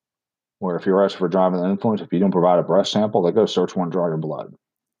weekends, where if you're arrested for driving under the influence, if you don't provide a breath sample, they go search warrant, draw your blood.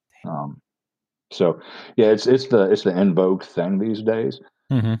 So, yeah, it's the in vogue thing these days.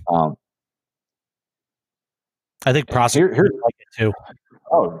 Mm-hmm. I think prosecutors like it too.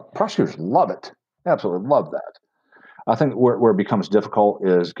 Oh, prosecutors love it. Absolutely love that. I think where it becomes difficult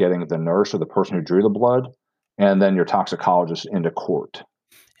is getting the nurse or the person who drew the blood and then your toxicologist into court.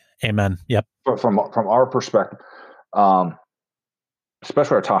 Amen. Yep. But from our perspective,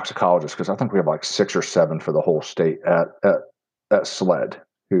 especially our toxicologists, because I think we have like 6 or 7 for the whole state at SLED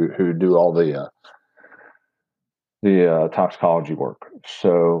who do all the toxicology work.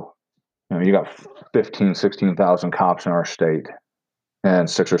 So, you got 15,000, 16,000 cops in our state and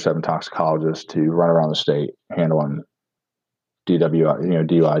 6 or 7 toxicologists to run around the state handling DUI,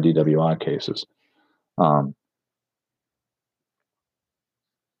 DWI cases.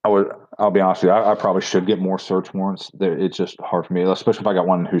 I'll be honest with you, I probably should get more search warrants. It's just hard for me, especially if I got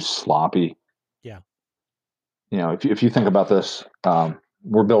one who's sloppy. Yeah. If you think about this,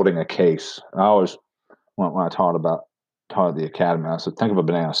 we're building a case. I always, when I taught at the academy, I said, think of a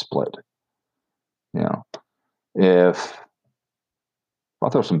banana split. If I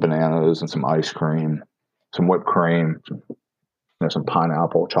throw some bananas and some ice cream, some whipped cream, some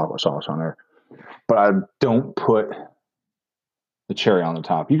pineapple, chocolate sauce on there, but I don't put the cherry on the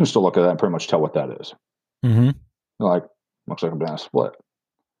top, you can still look at that and pretty much tell what that is. Mm-hmm. Looks like a banana split.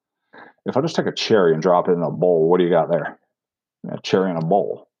 If I just take a cherry and drop it in a bowl, what do you got there? A cherry in a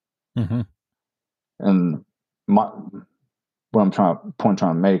bowl. Mm-hmm. And what I'm trying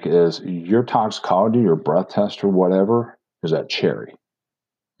to make is your toxicology, your breath test or whatever is that cherry.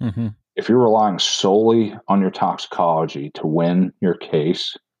 Mm-hmm. If you're relying solely on your toxicology to win your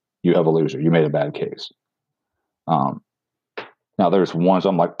case, you have a loser. You made a bad case. Now there's ones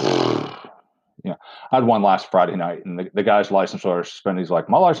I'm like, I had one last Friday night and the guy's license was suspended. He's like,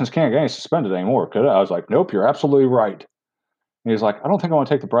 my license can't get suspended anymore. Could it? I was like, nope, you're absolutely right. And he's like, I don't think I want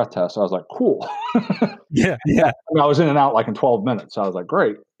to take the breath test. I was like, cool. Yeah. I was in and out like in 12 minutes. I was like,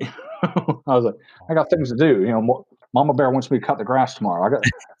 great. I was like, I got things to do. Mama Bear wants me to cut the grass tomorrow.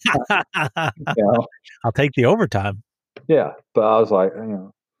 I'll take the overtime. Yeah, but I was like,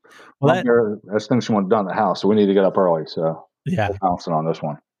 Well, Mama Bear, that's things she wanted done at the house, so we need to get up early. So yeah, we're bouncing on this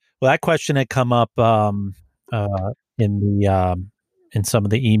one. Well, that question had come up in some of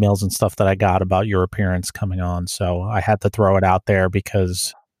the emails and stuff that I got about your appearance coming on. So I had to throw it out there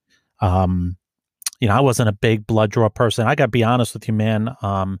because, I wasn't a big blood draw person. I got to be honest with you, man.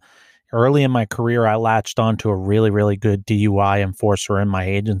 Early in my career, I latched on to a really, really good DUI enforcer in my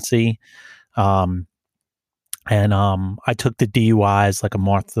agency. And I took the DUIs like a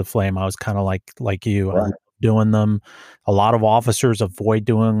moth to the flame. I was kind of like you. Right. Doing them. A lot of officers avoid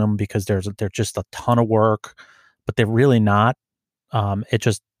doing them because they're just a ton of work, but they're really not.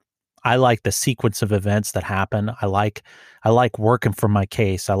 I like the sequence of events that happen. I like working for my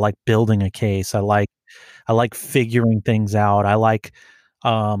case. I like building a case. I like figuring things out. I like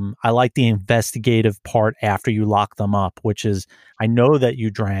the investigative part after you lock them up, which is, I know that you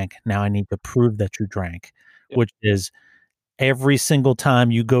drank. Now I need to prove that you drank, which is every single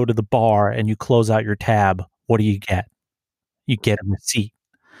time you go to the bar and you close out your tab, what do you get? You get a receipt.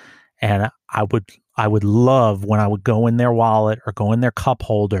 And I would love when I would go in their wallet or go in their cup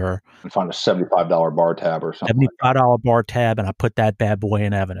holder and find a $75 bar tab or something. $75 bar tab, and I put that bad boy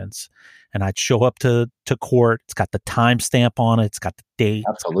in evidence. And I'd show up to court. It's got the timestamp on it. It's got the date.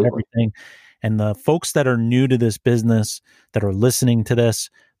 Absolutely. Everything. And the folks that are new to this business, that are listening to this,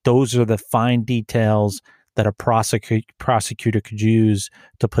 those are the fine details that a prosecutor could use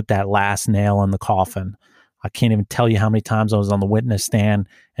to put that last nail in the coffin. I can't even tell you how many times I was on the witness stand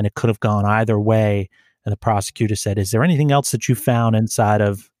and it could have gone either way. And the prosecutor said, "Is there anything else that you found inside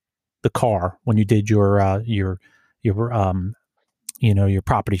of the car when you did your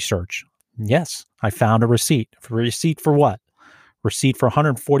property search?" "Yes, I found a receipt." "For receipt for what?" "Receipt for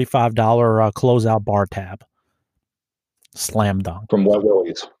 $145 closeout bar tab." Slam dunk. From Wet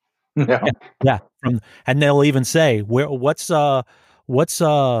Willie's. Yeah. And they'll even say, what's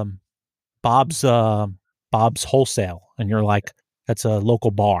Bob's Wholesale? And you're like, "That's a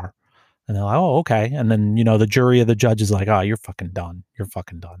local bar." And they're like, "Oh, okay." And then, the jury or the judge is like, "Oh, you're fucking done. You're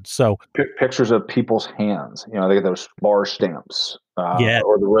fucking done." So pictures of people's hands, they get those bar stamps, or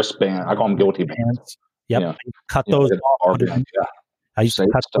the wristband. I call them guilty bands. Yep. Cut those off. I used to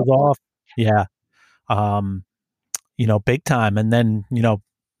cut those off. Yeah. Big time. And then,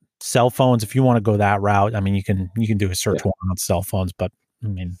 cell phones, if you want to go that route, I mean, you can do a search warrant on cell phones, but I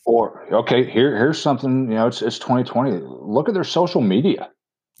mean, here's something, it's 2020. Look at their social media.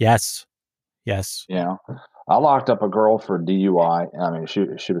 Yes. I locked up a girl for DUI. I mean,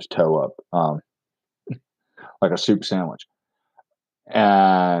 she was toe up, like a soup sandwich.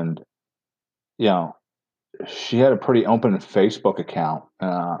 And, she had a pretty open Facebook account.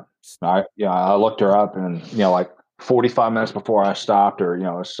 I looked her up and, like 45 minutes before I stopped her, it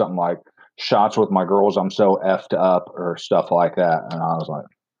was something like shots with my girls, I'm so effed up, or stuff like that. And I was like,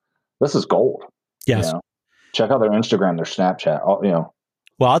 this is gold. Yes. Check out their Instagram, their Snapchat,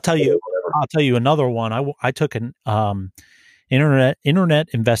 Well, I'll tell you another one. I took an internet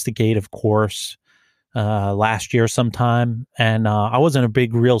investigative course last year sometime, and I wasn't a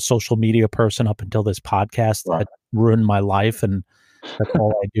big real social media person up until this podcast. Right. That ruined my life, and that's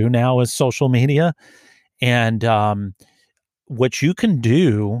all I do now is social media. And what you can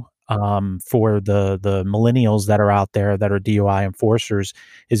do for the millennials that are out there that are DUI enforcers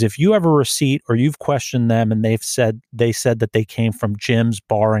is, if you have a receipt or you've questioned them and they said that they came from Jim's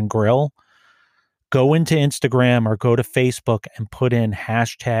Bar and Grill, go into Instagram or go to Facebook and put in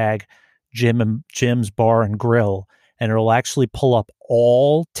hashtag Jim's Bar and Grill, and it'll actually pull up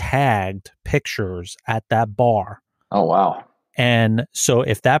all tagged pictures at that bar. Oh, wow. And so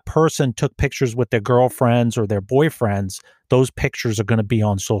if that person took pictures with their girlfriends or their boyfriends, those pictures are going to be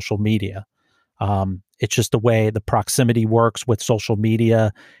on social media. It's just the way the proximity works with social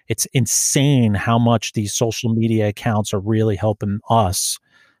media. It's insane how much these social media accounts are really helping us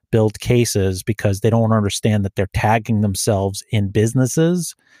build cases, because they don't understand that they're tagging themselves in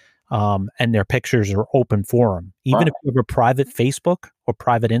businesses, and their pictures are open for them. Even if you have a private Facebook or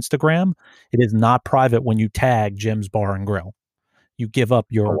private Instagram, it is not private when you tag Jim's Bar and Grill. You give up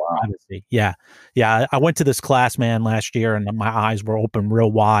your privacy. Yeah. I went to this class, man, last year, and my eyes were open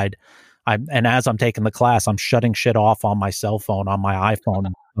real wide. And as I'm taking the class, I'm shutting shit off on my cell phone, on my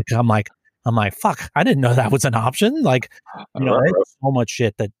iPhone. I'm like, fuck, I didn't know that was an option. Like, there's so much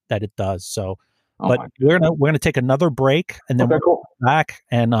shit that it does. So, but we're gonna take another break, and then we'll come back,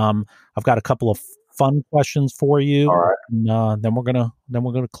 and I've got a couple of fun questions for you. All right. And then we're gonna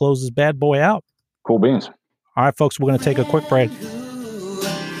close this bad boy out. Cool beans. All right, folks, we're gonna take a quick break.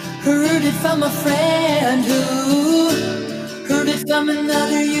 Heard it from a friend who from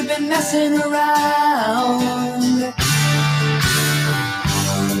another, you've been messing around.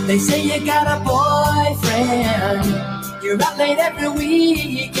 They say you got a boyfriend, you're out late every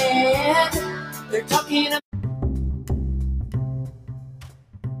weekend. They're talking about.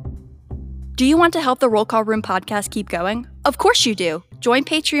 Do you want to help the Roll Call Room podcast keep going? Of course you do. Join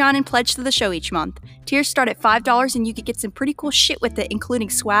Patreon and pledge to the show each month. Tiers start at $5 and you can get some pretty cool shit with it,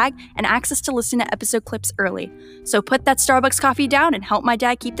 including swag and access to listen to episode clips early. So put that Starbucks coffee down and help my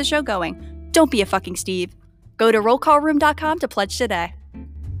dad keep the show going. Don't be a fucking Steve. Go to rollcallroom.com to pledge today.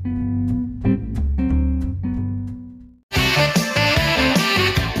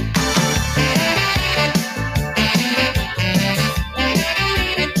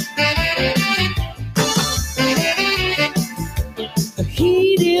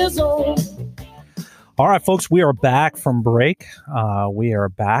 All right, folks, we are back from break. We are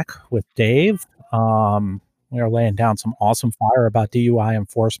back with Dave. We are laying down some awesome fire about DUI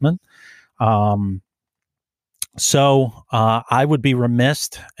enforcement. So I would be remiss,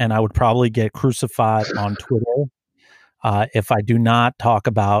 and I would probably get crucified on Twitter if I do not talk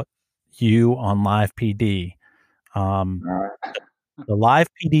about you on Live PD. The Live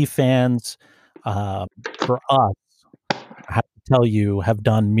PD fans, for us, I have to tell you, have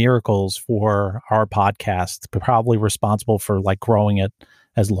done miracles for our podcast, probably responsible for like growing it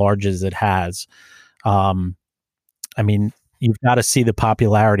as large as it has. I mean, you've got to see the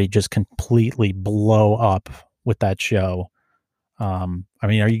popularity just completely blow up with that show. I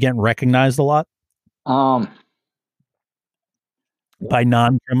mean, are you getting recognized a lot? By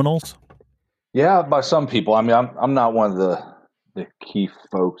non-criminals? Yeah, by some people. I mean, I'm not one of the key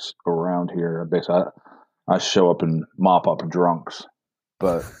folks around here. Basically, I show up and mop up drunks,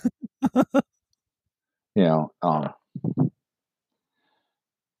 but you know,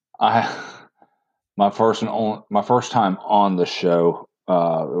 my first time on the show, it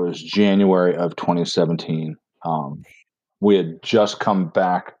was January of 2017. We had just come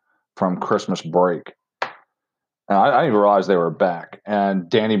back from Christmas break, and I didn't even realize they were back. And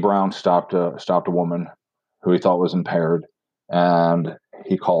Danny Brown stopped a woman who he thought was impaired, and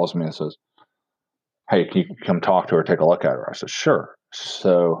he calls me and says, "Hey, can you come talk to her, take a look at her?" I said, "Sure."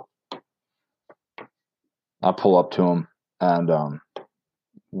 So I pull up to him, and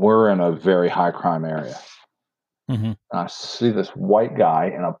we're in a very high crime area. Mm-hmm. And I see this white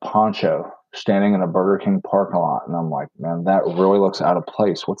guy in a poncho standing in a Burger King parking lot. And I'm like, man, that really looks out of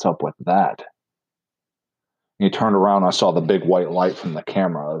place. What's up with that? And he turned around and I saw the big white light from the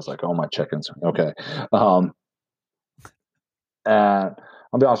camera. I was like, oh, my chickens. Okay. And I'll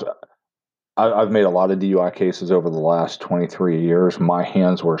be honest, I've made a lot of DUI cases over the last 23 years. My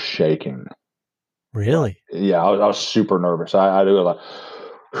hands were shaking. Really? Yeah, I was super nervous. I do like,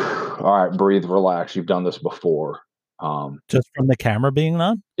 all right, breathe, relax. You've done this before. Just from the camera being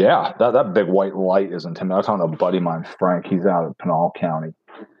on? Yeah, that big white light is intimidating. I was talking to a buddy of mine, Frank. He's out of Pinal County,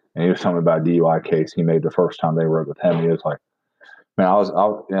 and he was telling me about a DUI case he made the first time they rode with him. He was like,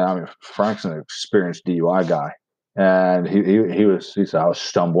 man, Frank's an experienced DUI guy, and he said I was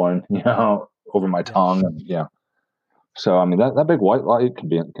stumbling, over my tongue, and yeah. So I mean that big white light can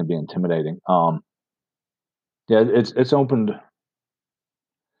be intimidating. Yeah, it's opened.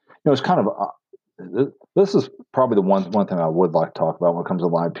 It's kind of. This is probably the one thing I would like to talk about when it comes to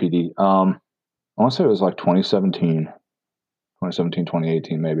Live PD. I want to say it was like 2018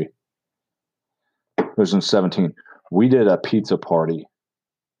 maybe. It was in 17. We did a pizza party,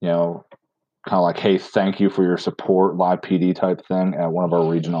 kind of like, hey, thank you for your support, Live PD type thing at one of our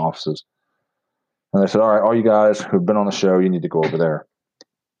region offices. And they said, all right, all you guys who've been on the show, you need to go over there.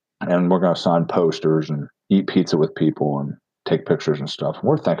 And we're going to sign posters and eat pizza with people and take pictures and stuff.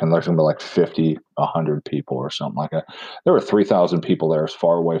 We're thinking there's going to be like 50, 100 people or something like that. There were 3,000 people there as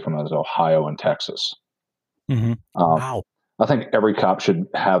far away from as Ohio and Texas. Mm-hmm. Wow. I think every cop should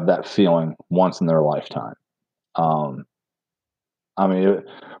have that feeling once in their lifetime. I mean,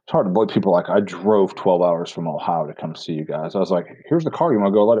 it's hard to believe people like, I drove 12 hours from Ohio to come see you guys. I was like, here's the car. You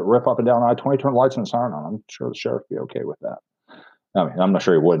want to go let it rip up and down I-20, turn the lights and the siren on? I'm sure the sheriff would be okay with that. I mean, I'm not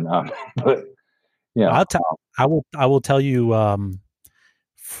sure he wouldn't, but yeah. I will tell you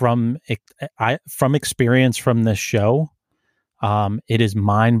from experience from this show, it is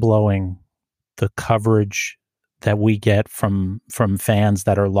mind-blowing the coverage that we get from fans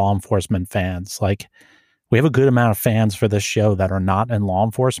that are law enforcement fans. Like, we have a good amount of fans for this show that are not in law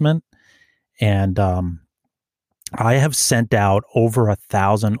enforcement, and I have sent out over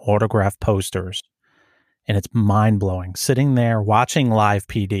 1,000 autograph posters, and it's mind-blowing. Sitting there watching Live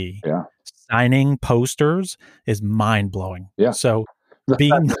PD, signing posters is mind-blowing. Yeah. So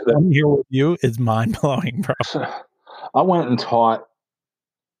being here with you is mind-blowing, bro. I went and taught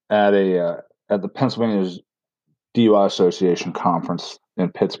at the Pennsylvania DUI Association conference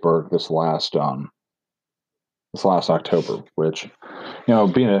in Pittsburgh this last October. Which,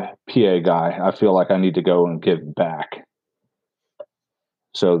 being a PA guy, I feel like I need to go and give back.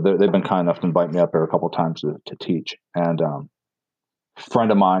 So they've been kind enough to invite me up there a couple of times to teach. And a friend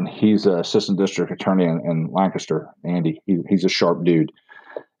of mine, he's an assistant district attorney in Lancaster, Andy. He's a sharp dude.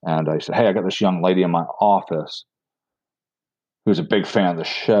 And I said, hey, I got this young lady in my office who's a big fan of the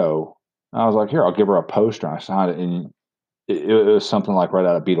show. And I was like, here, I'll give her a poster. And I signed it. And it was something like right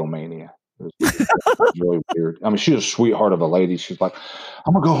out of Beatlemania. It was really weird. I mean, she's a sweetheart of a lady. She's like,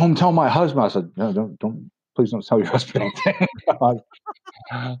 I'm going to go home and tell my husband. I said, no, please don't tell your husband anything. I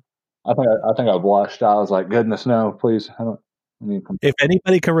think I blushed. I was like, goodness, no, please. If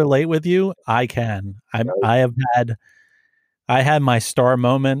anybody can relate with you, I can. I had my star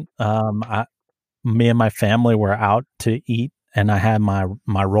moment. Me and my family were out to eat, and I had my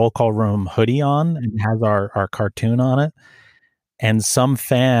roll call room hoodie on, and it has our cartoon on it. And some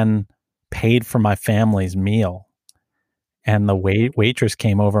fan paid for my family's meal, and the waitress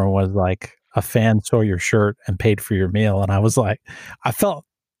came over and was like, a fan saw your shirt and paid for your meal. And I was like, I felt,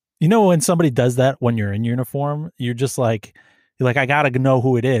 when somebody does that when you're in uniform, you're like, I got to know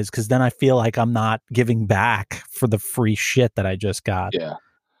who it is, because then I feel like I'm not giving back for the free shit that I just got. Yeah.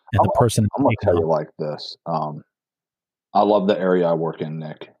 And the person. I'm going to tell you like this. I love the area I work in,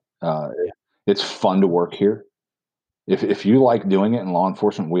 Nick. It's fun to work here. If you like doing it in law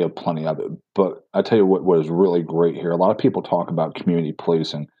enforcement, we have plenty of it. But I tell you what is really great here. A lot of people talk about community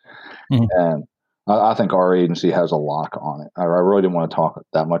policing. Mm-hmm. And I think our agency has a lock on it. I really didn't want to talk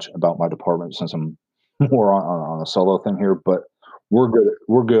that much about my department since I'm more on a solo thing here, but we're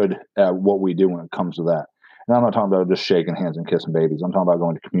good at what we do when it comes to that. And I'm not talking about just shaking hands and kissing babies. I'm talking about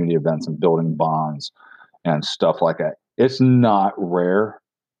going to community events and building bonds and stuff like that. It's not rare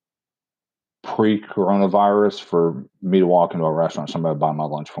pre-coronavirus for me to walk into a restaurant, somebody buy my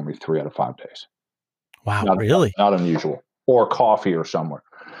lunch for me 3 out of 5 days. Wow, really? Not unusual. Or coffee or somewhere.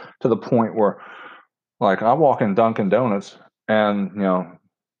 To the point where, like, I walk in Dunkin' Donuts and,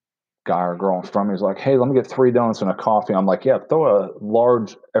 guy or girl in front of me is like, hey, let me get 3 donuts and a coffee. I'm like, yeah, throw a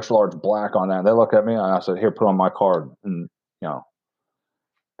extra large black on that. And they look at me and I said, here, put on my card. And,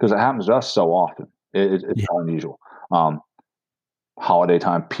 because it happens to us so often. It's unusual. Holiday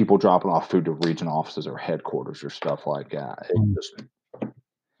time, people dropping off food to region offices or headquarters or stuff like that. It's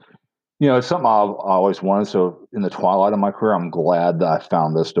something I always wanted. So in the twilight of my career, I'm glad that I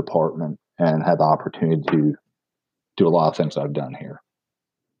found this department and had the opportunity to do a lot of things I've done here.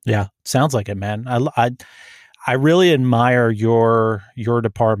 Yeah, sounds like it, man. I really admire your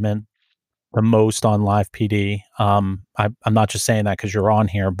department the most on Live PD. I'm not just saying that because you're on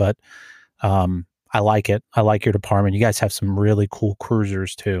here, but I like it. I like your department. You guys have some really cool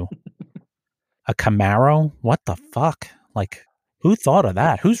cruisers too. A Camaro? What the fuck? Like, who thought of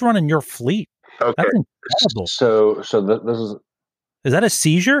that? Who's running your fleet? Okay. That's incredible. So this is that a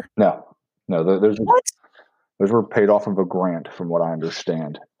seizure? No. There's what? Those were paid off of a grant, from what I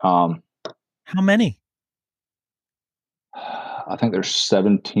understand. How many? I think there's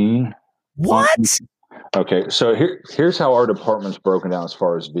 17. What? Okay, so here's how our department's broken down as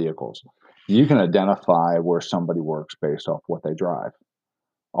far as vehicles. You can identify where somebody works based off what they drive.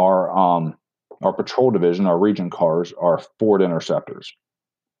 Our patrol division, our region cars, are Ford Interceptors.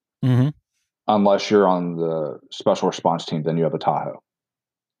 Mm-hmm. Unless you're on the special response team, then you have a Tahoe.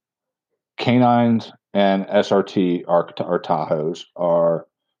 Canines and SRT are Tahoes. Our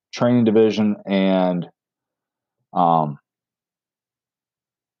training division and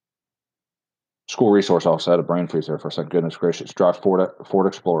school resource officer, I had a brain freeze there for a second. Goodness gracious, drive Ford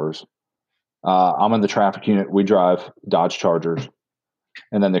Explorers. I'm in the traffic unit. We drive Dodge Chargers,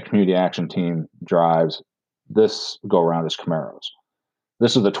 and then the community action team drives this go around as Camaros.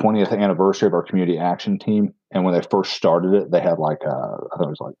 This is the 20th anniversary of our community action team, and when they first started it, they had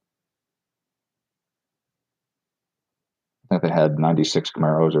I think they had 96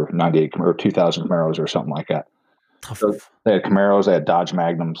 Camaros or 98 or 2,000 Camaros or something like that. So they had Camaros, they had Dodge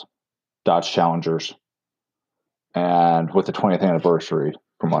Magnums, Dodge Challengers, and with the 20th anniversary,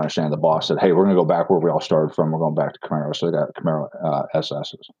 from what I understand, the boss said, hey, we're going to go back where we all started from. We're going back to Camaro. So they got Camaro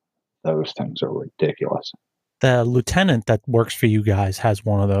SSs. Those things are ridiculous. The lieutenant that works for you guys has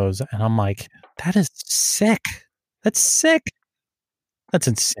one of those. And I'm like, that is sick. That's sick. That's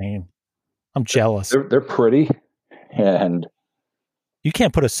insane. I'm jealous. They're pretty. And you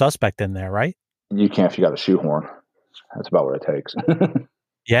can't put a suspect in there, right? You can't if you got a shoehorn. That's about what it takes.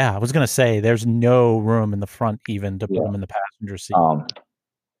 Yeah, I was going to say there's no room in the front even to put them in the passenger seat.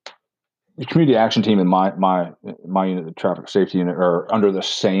 the community action team and my unit, the traffic safety unit, are under the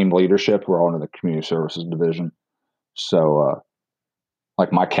same leadership. We're all under the community services division. So,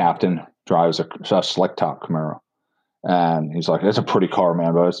 like my captain drives a slick top Camaro, and he's like, "It's a pretty car,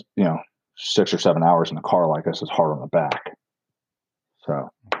 man, but it's 6 or 7 hours in a car like this is hard on the back." So,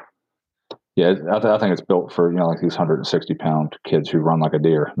 yeah, I think it's built for like these 160-pound kids who run like a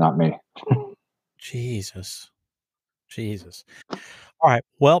deer, not me. Jesus. All right.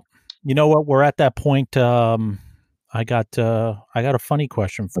 Well, you know what? We're at that point. I got a funny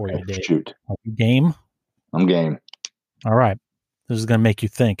question for you, Dave. Shoot. Are you game? I'm game. All right. This is going to make you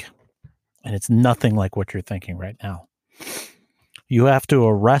think. And it's nothing like what you're thinking right now. You have to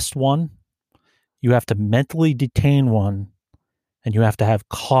arrest one. You have to mentally detain one. And you have to have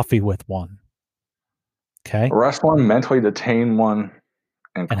coffee with one. Okay? Arrest one, mentally detain one,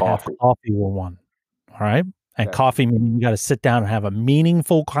 and Have coffee. coffee with one. All right? And Okay. coffee meaning you got to sit down and have a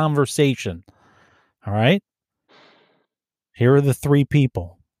meaningful conversation. All right? Here are the three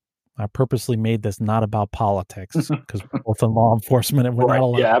people. I purposely made this not about politics because we're both in law enforcement and we're Right. not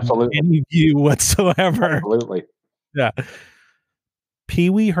allowed Yeah, absolutely. any view whatsoever. Absolutely. Yeah. Pee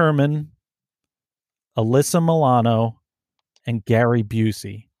Wee Herman, Alyssa Milano, and Gary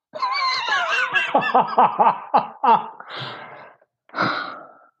Busey.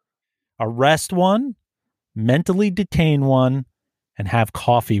 Arrest one, mentally detain one, and have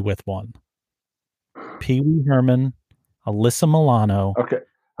coffee with one. Pee Wee Herman, Alyssa Milano. Okay.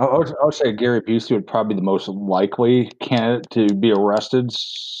 I would say Gary Busey would probably be the most likely candidate to be arrested.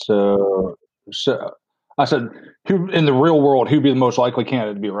 So I said, who in the real world, who'd be the most likely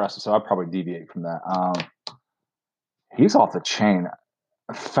candidate to be arrested? So I'd probably deviate from that. He's off the chain.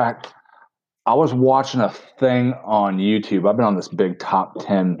 In fact, I was watching a thing on YouTube. I've been on this big top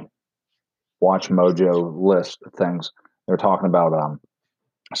 10 Watch Mojo list of things. They're talking about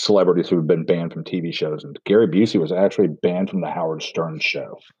celebrities who have been banned from TV shows, and Gary Busey was actually banned from the Howard Stern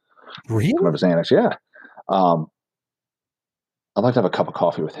show. Really? Some of his antics, yeah. I'd like to have a cup of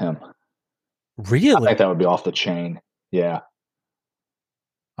coffee with him. I Really? think that would be off the chain. Yeah.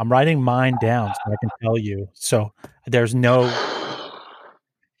 I'm writing mine down so I can tell you. So there's no.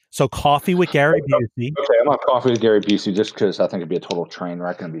 So coffee with Gary Busey. Okay, I'm on coffee with Gary Busey just because I think it'd be a total train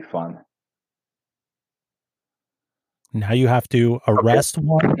wreck and it'd be fun. Now you have to arrest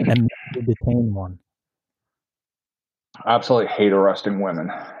one and detain one. I absolutely hate arresting women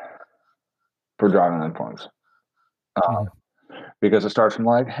for driving influence. Because it starts from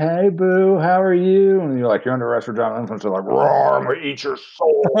like, "Hey, boo, how are you?" And you're like, "You're under arrest for driving influence." They're like, "Roar, I'm going to eat your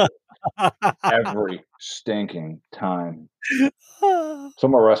soul." Every stinking time. So I'm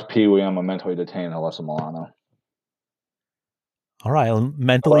going to arrest Pee Wee. I'm going to mentally detain Alyssa Milano. All right,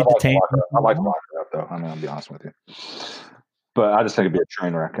 mentally detain. I'd like to lock her up, though. I mean, I'll be honest with you. But I just think it'd be a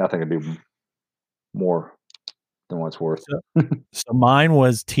train wreck. I think it'd be more than what it's worth. So mine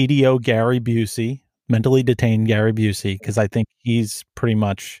was TDO Gary Busey, mentally detain Gary Busey, because I think he's pretty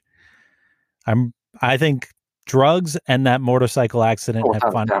much. I think drugs and that motorcycle accident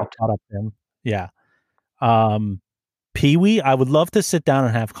have finally caught up to him. Yeah. Pee Wee, I would love to sit down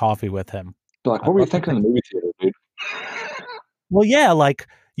and have coffee with him. Like, what were you thinking in the movie theater, dude? Well, yeah, like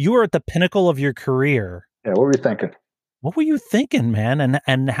you were at the pinnacle of your career. Yeah, what were you thinking? What were you thinking, man?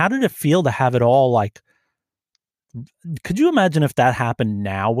 And how did it feel to have it all like? Could you imagine if that happened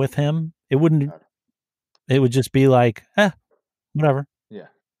now with him? It wouldn't. It would just be like, whatever. Yeah.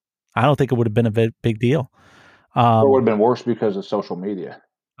 I don't think it would have been a big deal. Or it would have been worse because of social media.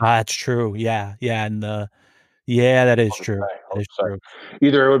 That's true. Yeah. And that is true. That is true.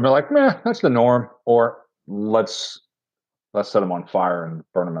 Either it would have been like, "Meh, that's the norm," or let's set him on fire and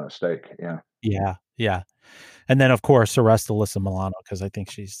burn him at a stake. Yeah. Yeah. And then, of course, arrest Alyssa Milano because I think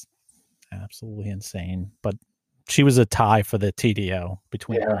she's absolutely insane. But she was a tie for the TDO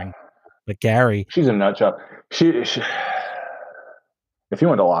between her and but Gary. She's a nut job. She, if you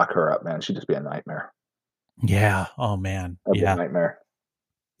wanted to lock her up, man, she'd just be a nightmare. Yeah. Oh man. That'd be a nightmare.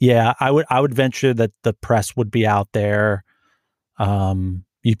 Yeah. I would venture that the press would be out there.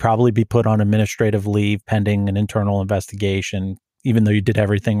 You'd probably be put on administrative leave pending an internal investigation, even though you did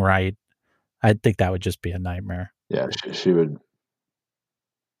everything right. I think that would just be a nightmare. Yeah, she would.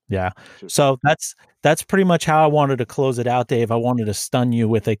 Yeah. So that's pretty much how I wanted to close it out, Dave. I wanted to stun you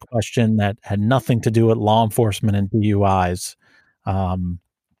with a question that had nothing to do with law enforcement and DUIs. I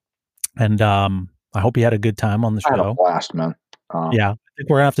hope you had a good time on the show. I had a blast, man. Yeah. I think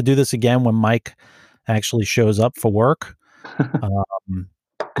we're gonna have to do this again when Mike actually shows up for work. Can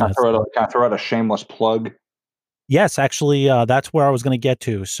I throw out a shameless plug? Yes, actually, that's where I was going to get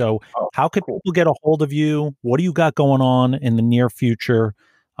to. So how could people get a hold of you? What do you got going on in the near future?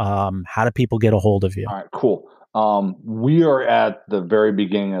 How do people get a hold of you? All right, cool. We are at the very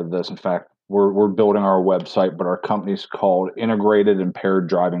beginning of this. In fact, we're building our website, but our company's called Integrated Impaired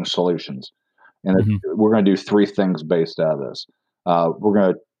Driving Solutions. And we're going to do 3 things based out of this. We're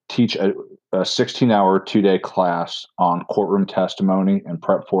going to teach a 16-hour, 2-day class on courtroom testimony and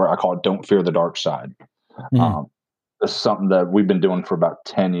prep for it. I call it Don't Fear the Dark Side. This is something that we've been doing for about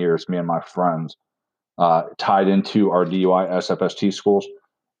 10 years, me and my friends, tied into our DUI SFST schools.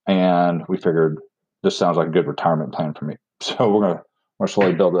 And we figured this sounds like a good retirement plan for me. So we're going to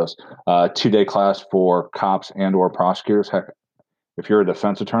slowly build this 2-day class for cops and or prosecutors. Heck, if you're a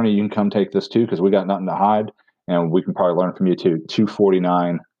defense attorney, you can come take this too, because we got nothing to hide, and we can probably learn from you too.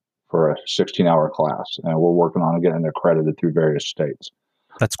 $249 for a 16-hour class, and we're working on getting it accredited through various states.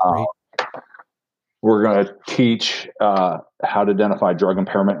 That's great. We're going to teach how to identify drug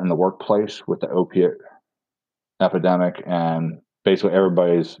impairment in the workplace with the opiate epidemic, and basically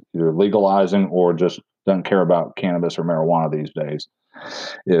everybody's either legalizing or just doesn't care about cannabis or marijuana these days.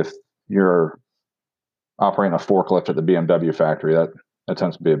 If you're operating a forklift at the BMW factory, that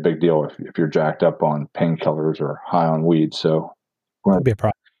tends to be a big deal if you're jacked up on painkillers or high on weed. So That'd be a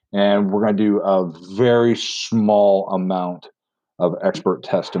problem. And we're going to do a very small amount of expert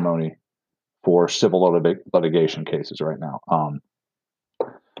testimony for civil litigation cases right now.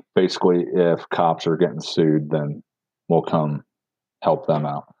 Basically, if cops are getting sued, then we'll come help them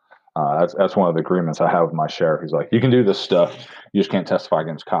out. That's one of the agreements I have with my sheriff. He's like, you can do this stuff, you just can't testify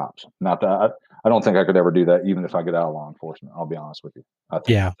against cops. Not that I don't think I could ever do that, even if I get out of law enforcement. I'll be honest with you.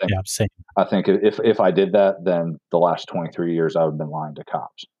 Same. I think if I did that, then the last 23 years I would have been lying to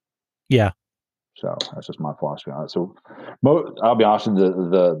cops. Yeah. So that's just my philosophy on it. So I'll be honest,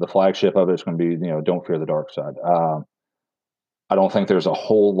 the flagship of it is going to be, Don't Fear the Dark Side. I don't think there's a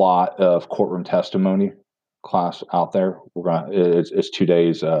whole lot of courtroom testimony class out there. It's 2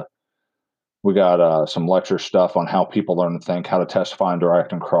 days. We got some lecture stuff on how people learn to think, how to testify and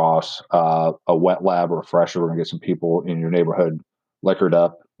direct and cross, a wet lab refresher. We're going to get some people in your neighborhood liquored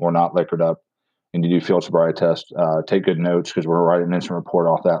up or not liquored up, and you do field sobriety tests. Take good notes, because we're writing an incident report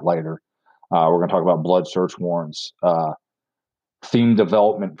off that later. We're going to talk about blood search warrants, theme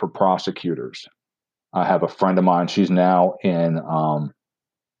development for prosecutors. I have a friend of mine. She's now in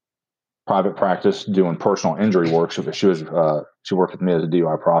private practice doing personal injury work. So she worked with me as a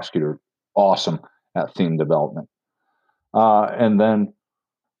DUI prosecutor. Awesome at theme development. And then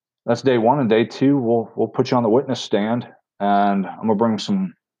that's day 1. And day 2, we'll put you on the witness stand, and I'm gonna bring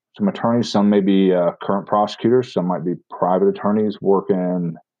some attorneys. Some may be current prosecutors. Some might be private attorneys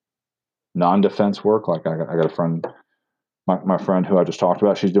working non-defense work. Like I got a friend, my friend who I just talked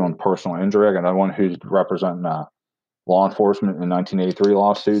about. She's doing personal injury. I got another one who's representing law enforcement in 1983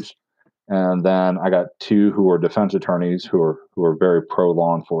 lawsuits. And then I got 2 who are defense attorneys who are very pro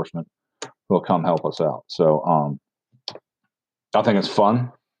law enforcement, who will come help us out. So I think it's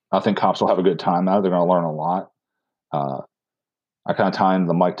fun. I think cops will have a good time out. They're going to learn a lot. I kind of tie in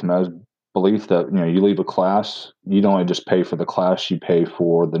the Mike Temez belief that, you leave a class, you don't only just pay for the class, you pay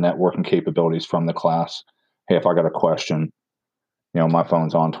for the networking capabilities from the class. Hey, if I got a question, my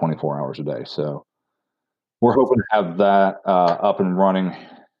phone's on 24 hours a day. So we're hoping to have that up and running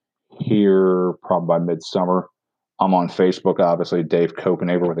here probably by midsummer. I'm on Facebook, obviously, Dave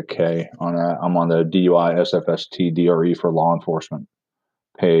Copenaver with a K on that. I'm on the DUI SFST DRE for law enforcement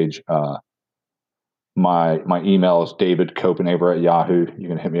page. My email is davidcopenaver@yahoo. You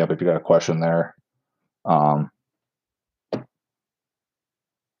can hit me up if you got a question there. But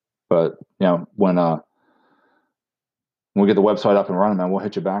when we get the website up and running, man, we'll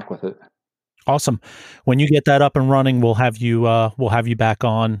hit you back with it. Awesome. When you get that up and running, we'll have you back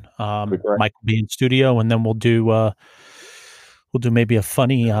on. Mike will be in studio, and then we'll do maybe a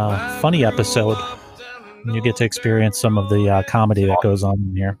funny episode. And you get to experience some of the comedy that goes on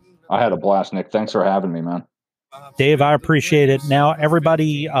in here. I had a blast, Nick. Thanks for having me, man. Dave, I appreciate it. Now,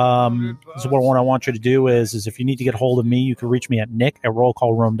 everybody, this is what I want you to do is if you need to get a hold of me, you can reach me at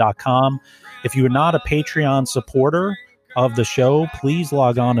nick@rollcallroom.com. If you are not a Patreon supporter of the show, please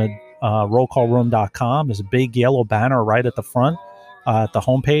log on to rollcallroom.com. There's a big yellow banner right at the front, at the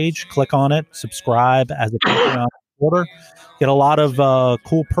homepage. Click on it, subscribe as a Patreon supporter. Get a lot of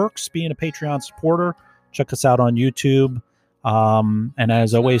cool perks being a Patreon supporter. Check us out on YouTube. And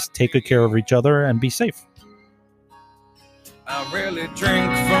as always, take good care of each other and be safe. I really drink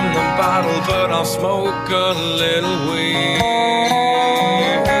from the bottle, but I'll smoke a little weed.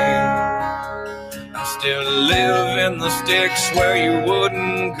 I still live in the sticks where you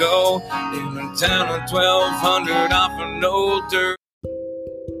wouldn't go. In a town of 1,200 off an old dirt.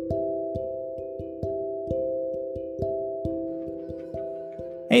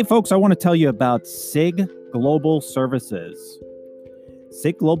 Hey, folks, I want to tell you about SIG Global Services.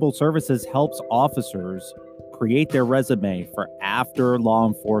 SIG Global Services helps officers create their resume for after law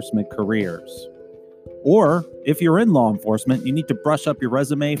enforcement careers. Or if you're in law enforcement, you need to brush up your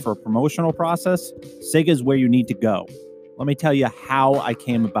resume for a promotional process, SIG is where you need to go. Let me tell you how I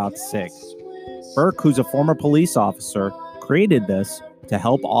came about SIG. Burke, who's a former police officer, created this to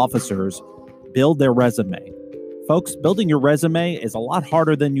help officers build their resume. Folks, building your resume is a lot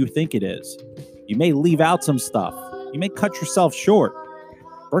harder than you think it is. You may leave out some stuff. You may cut yourself short.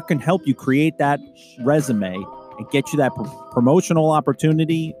 Burke can help you create that resume and get you that promotional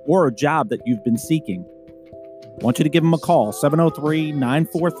opportunity or a job that you've been seeking. I want you to give him a call,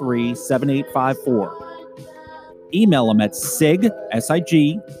 703-943-7854. Email him at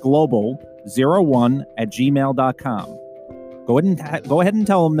sigglobal01@gmail.com. Go ahead and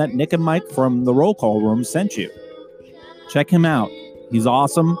tell him that Nick and Mike from the Roll Call Room sent you. Check him out. He's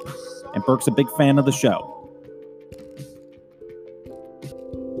awesome, and Burke's a big fan of the show.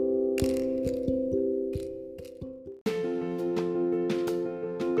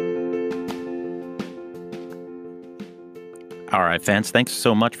 All right, fans, thanks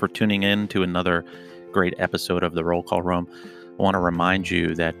so much for tuning in to another great episode of the Roll Call Room. I want to remind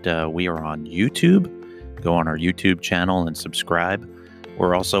you that we are on YouTube. Go on our YouTube channel and subscribe.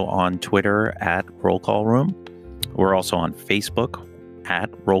 We're also on Twitter at Roll Call Room. We're also on Facebook at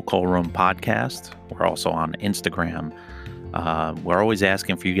Roll Call Room Podcast. We're also on Instagram. We're always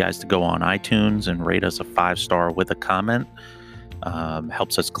asking for you guys to go on iTunes and rate us a 5-star with a comment.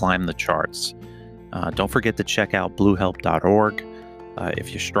 Helps us climb the charts. Don't forget to check out bluehelp.org.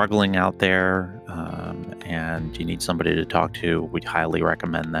 If you're struggling out there and you need somebody to talk to, we'd highly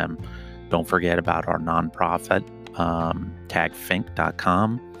recommend them. Don't forget about our nonprofit,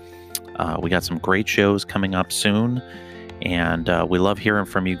 tagfink.com. We got some great shows coming up soon, and we love hearing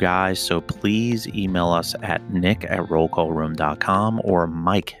from you guys, so please email us at nick@rollcallroom.com or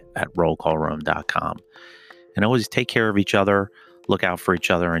mike@rollcallroom.com. And always take care of each other, look out for each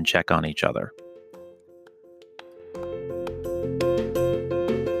other, and check on each other.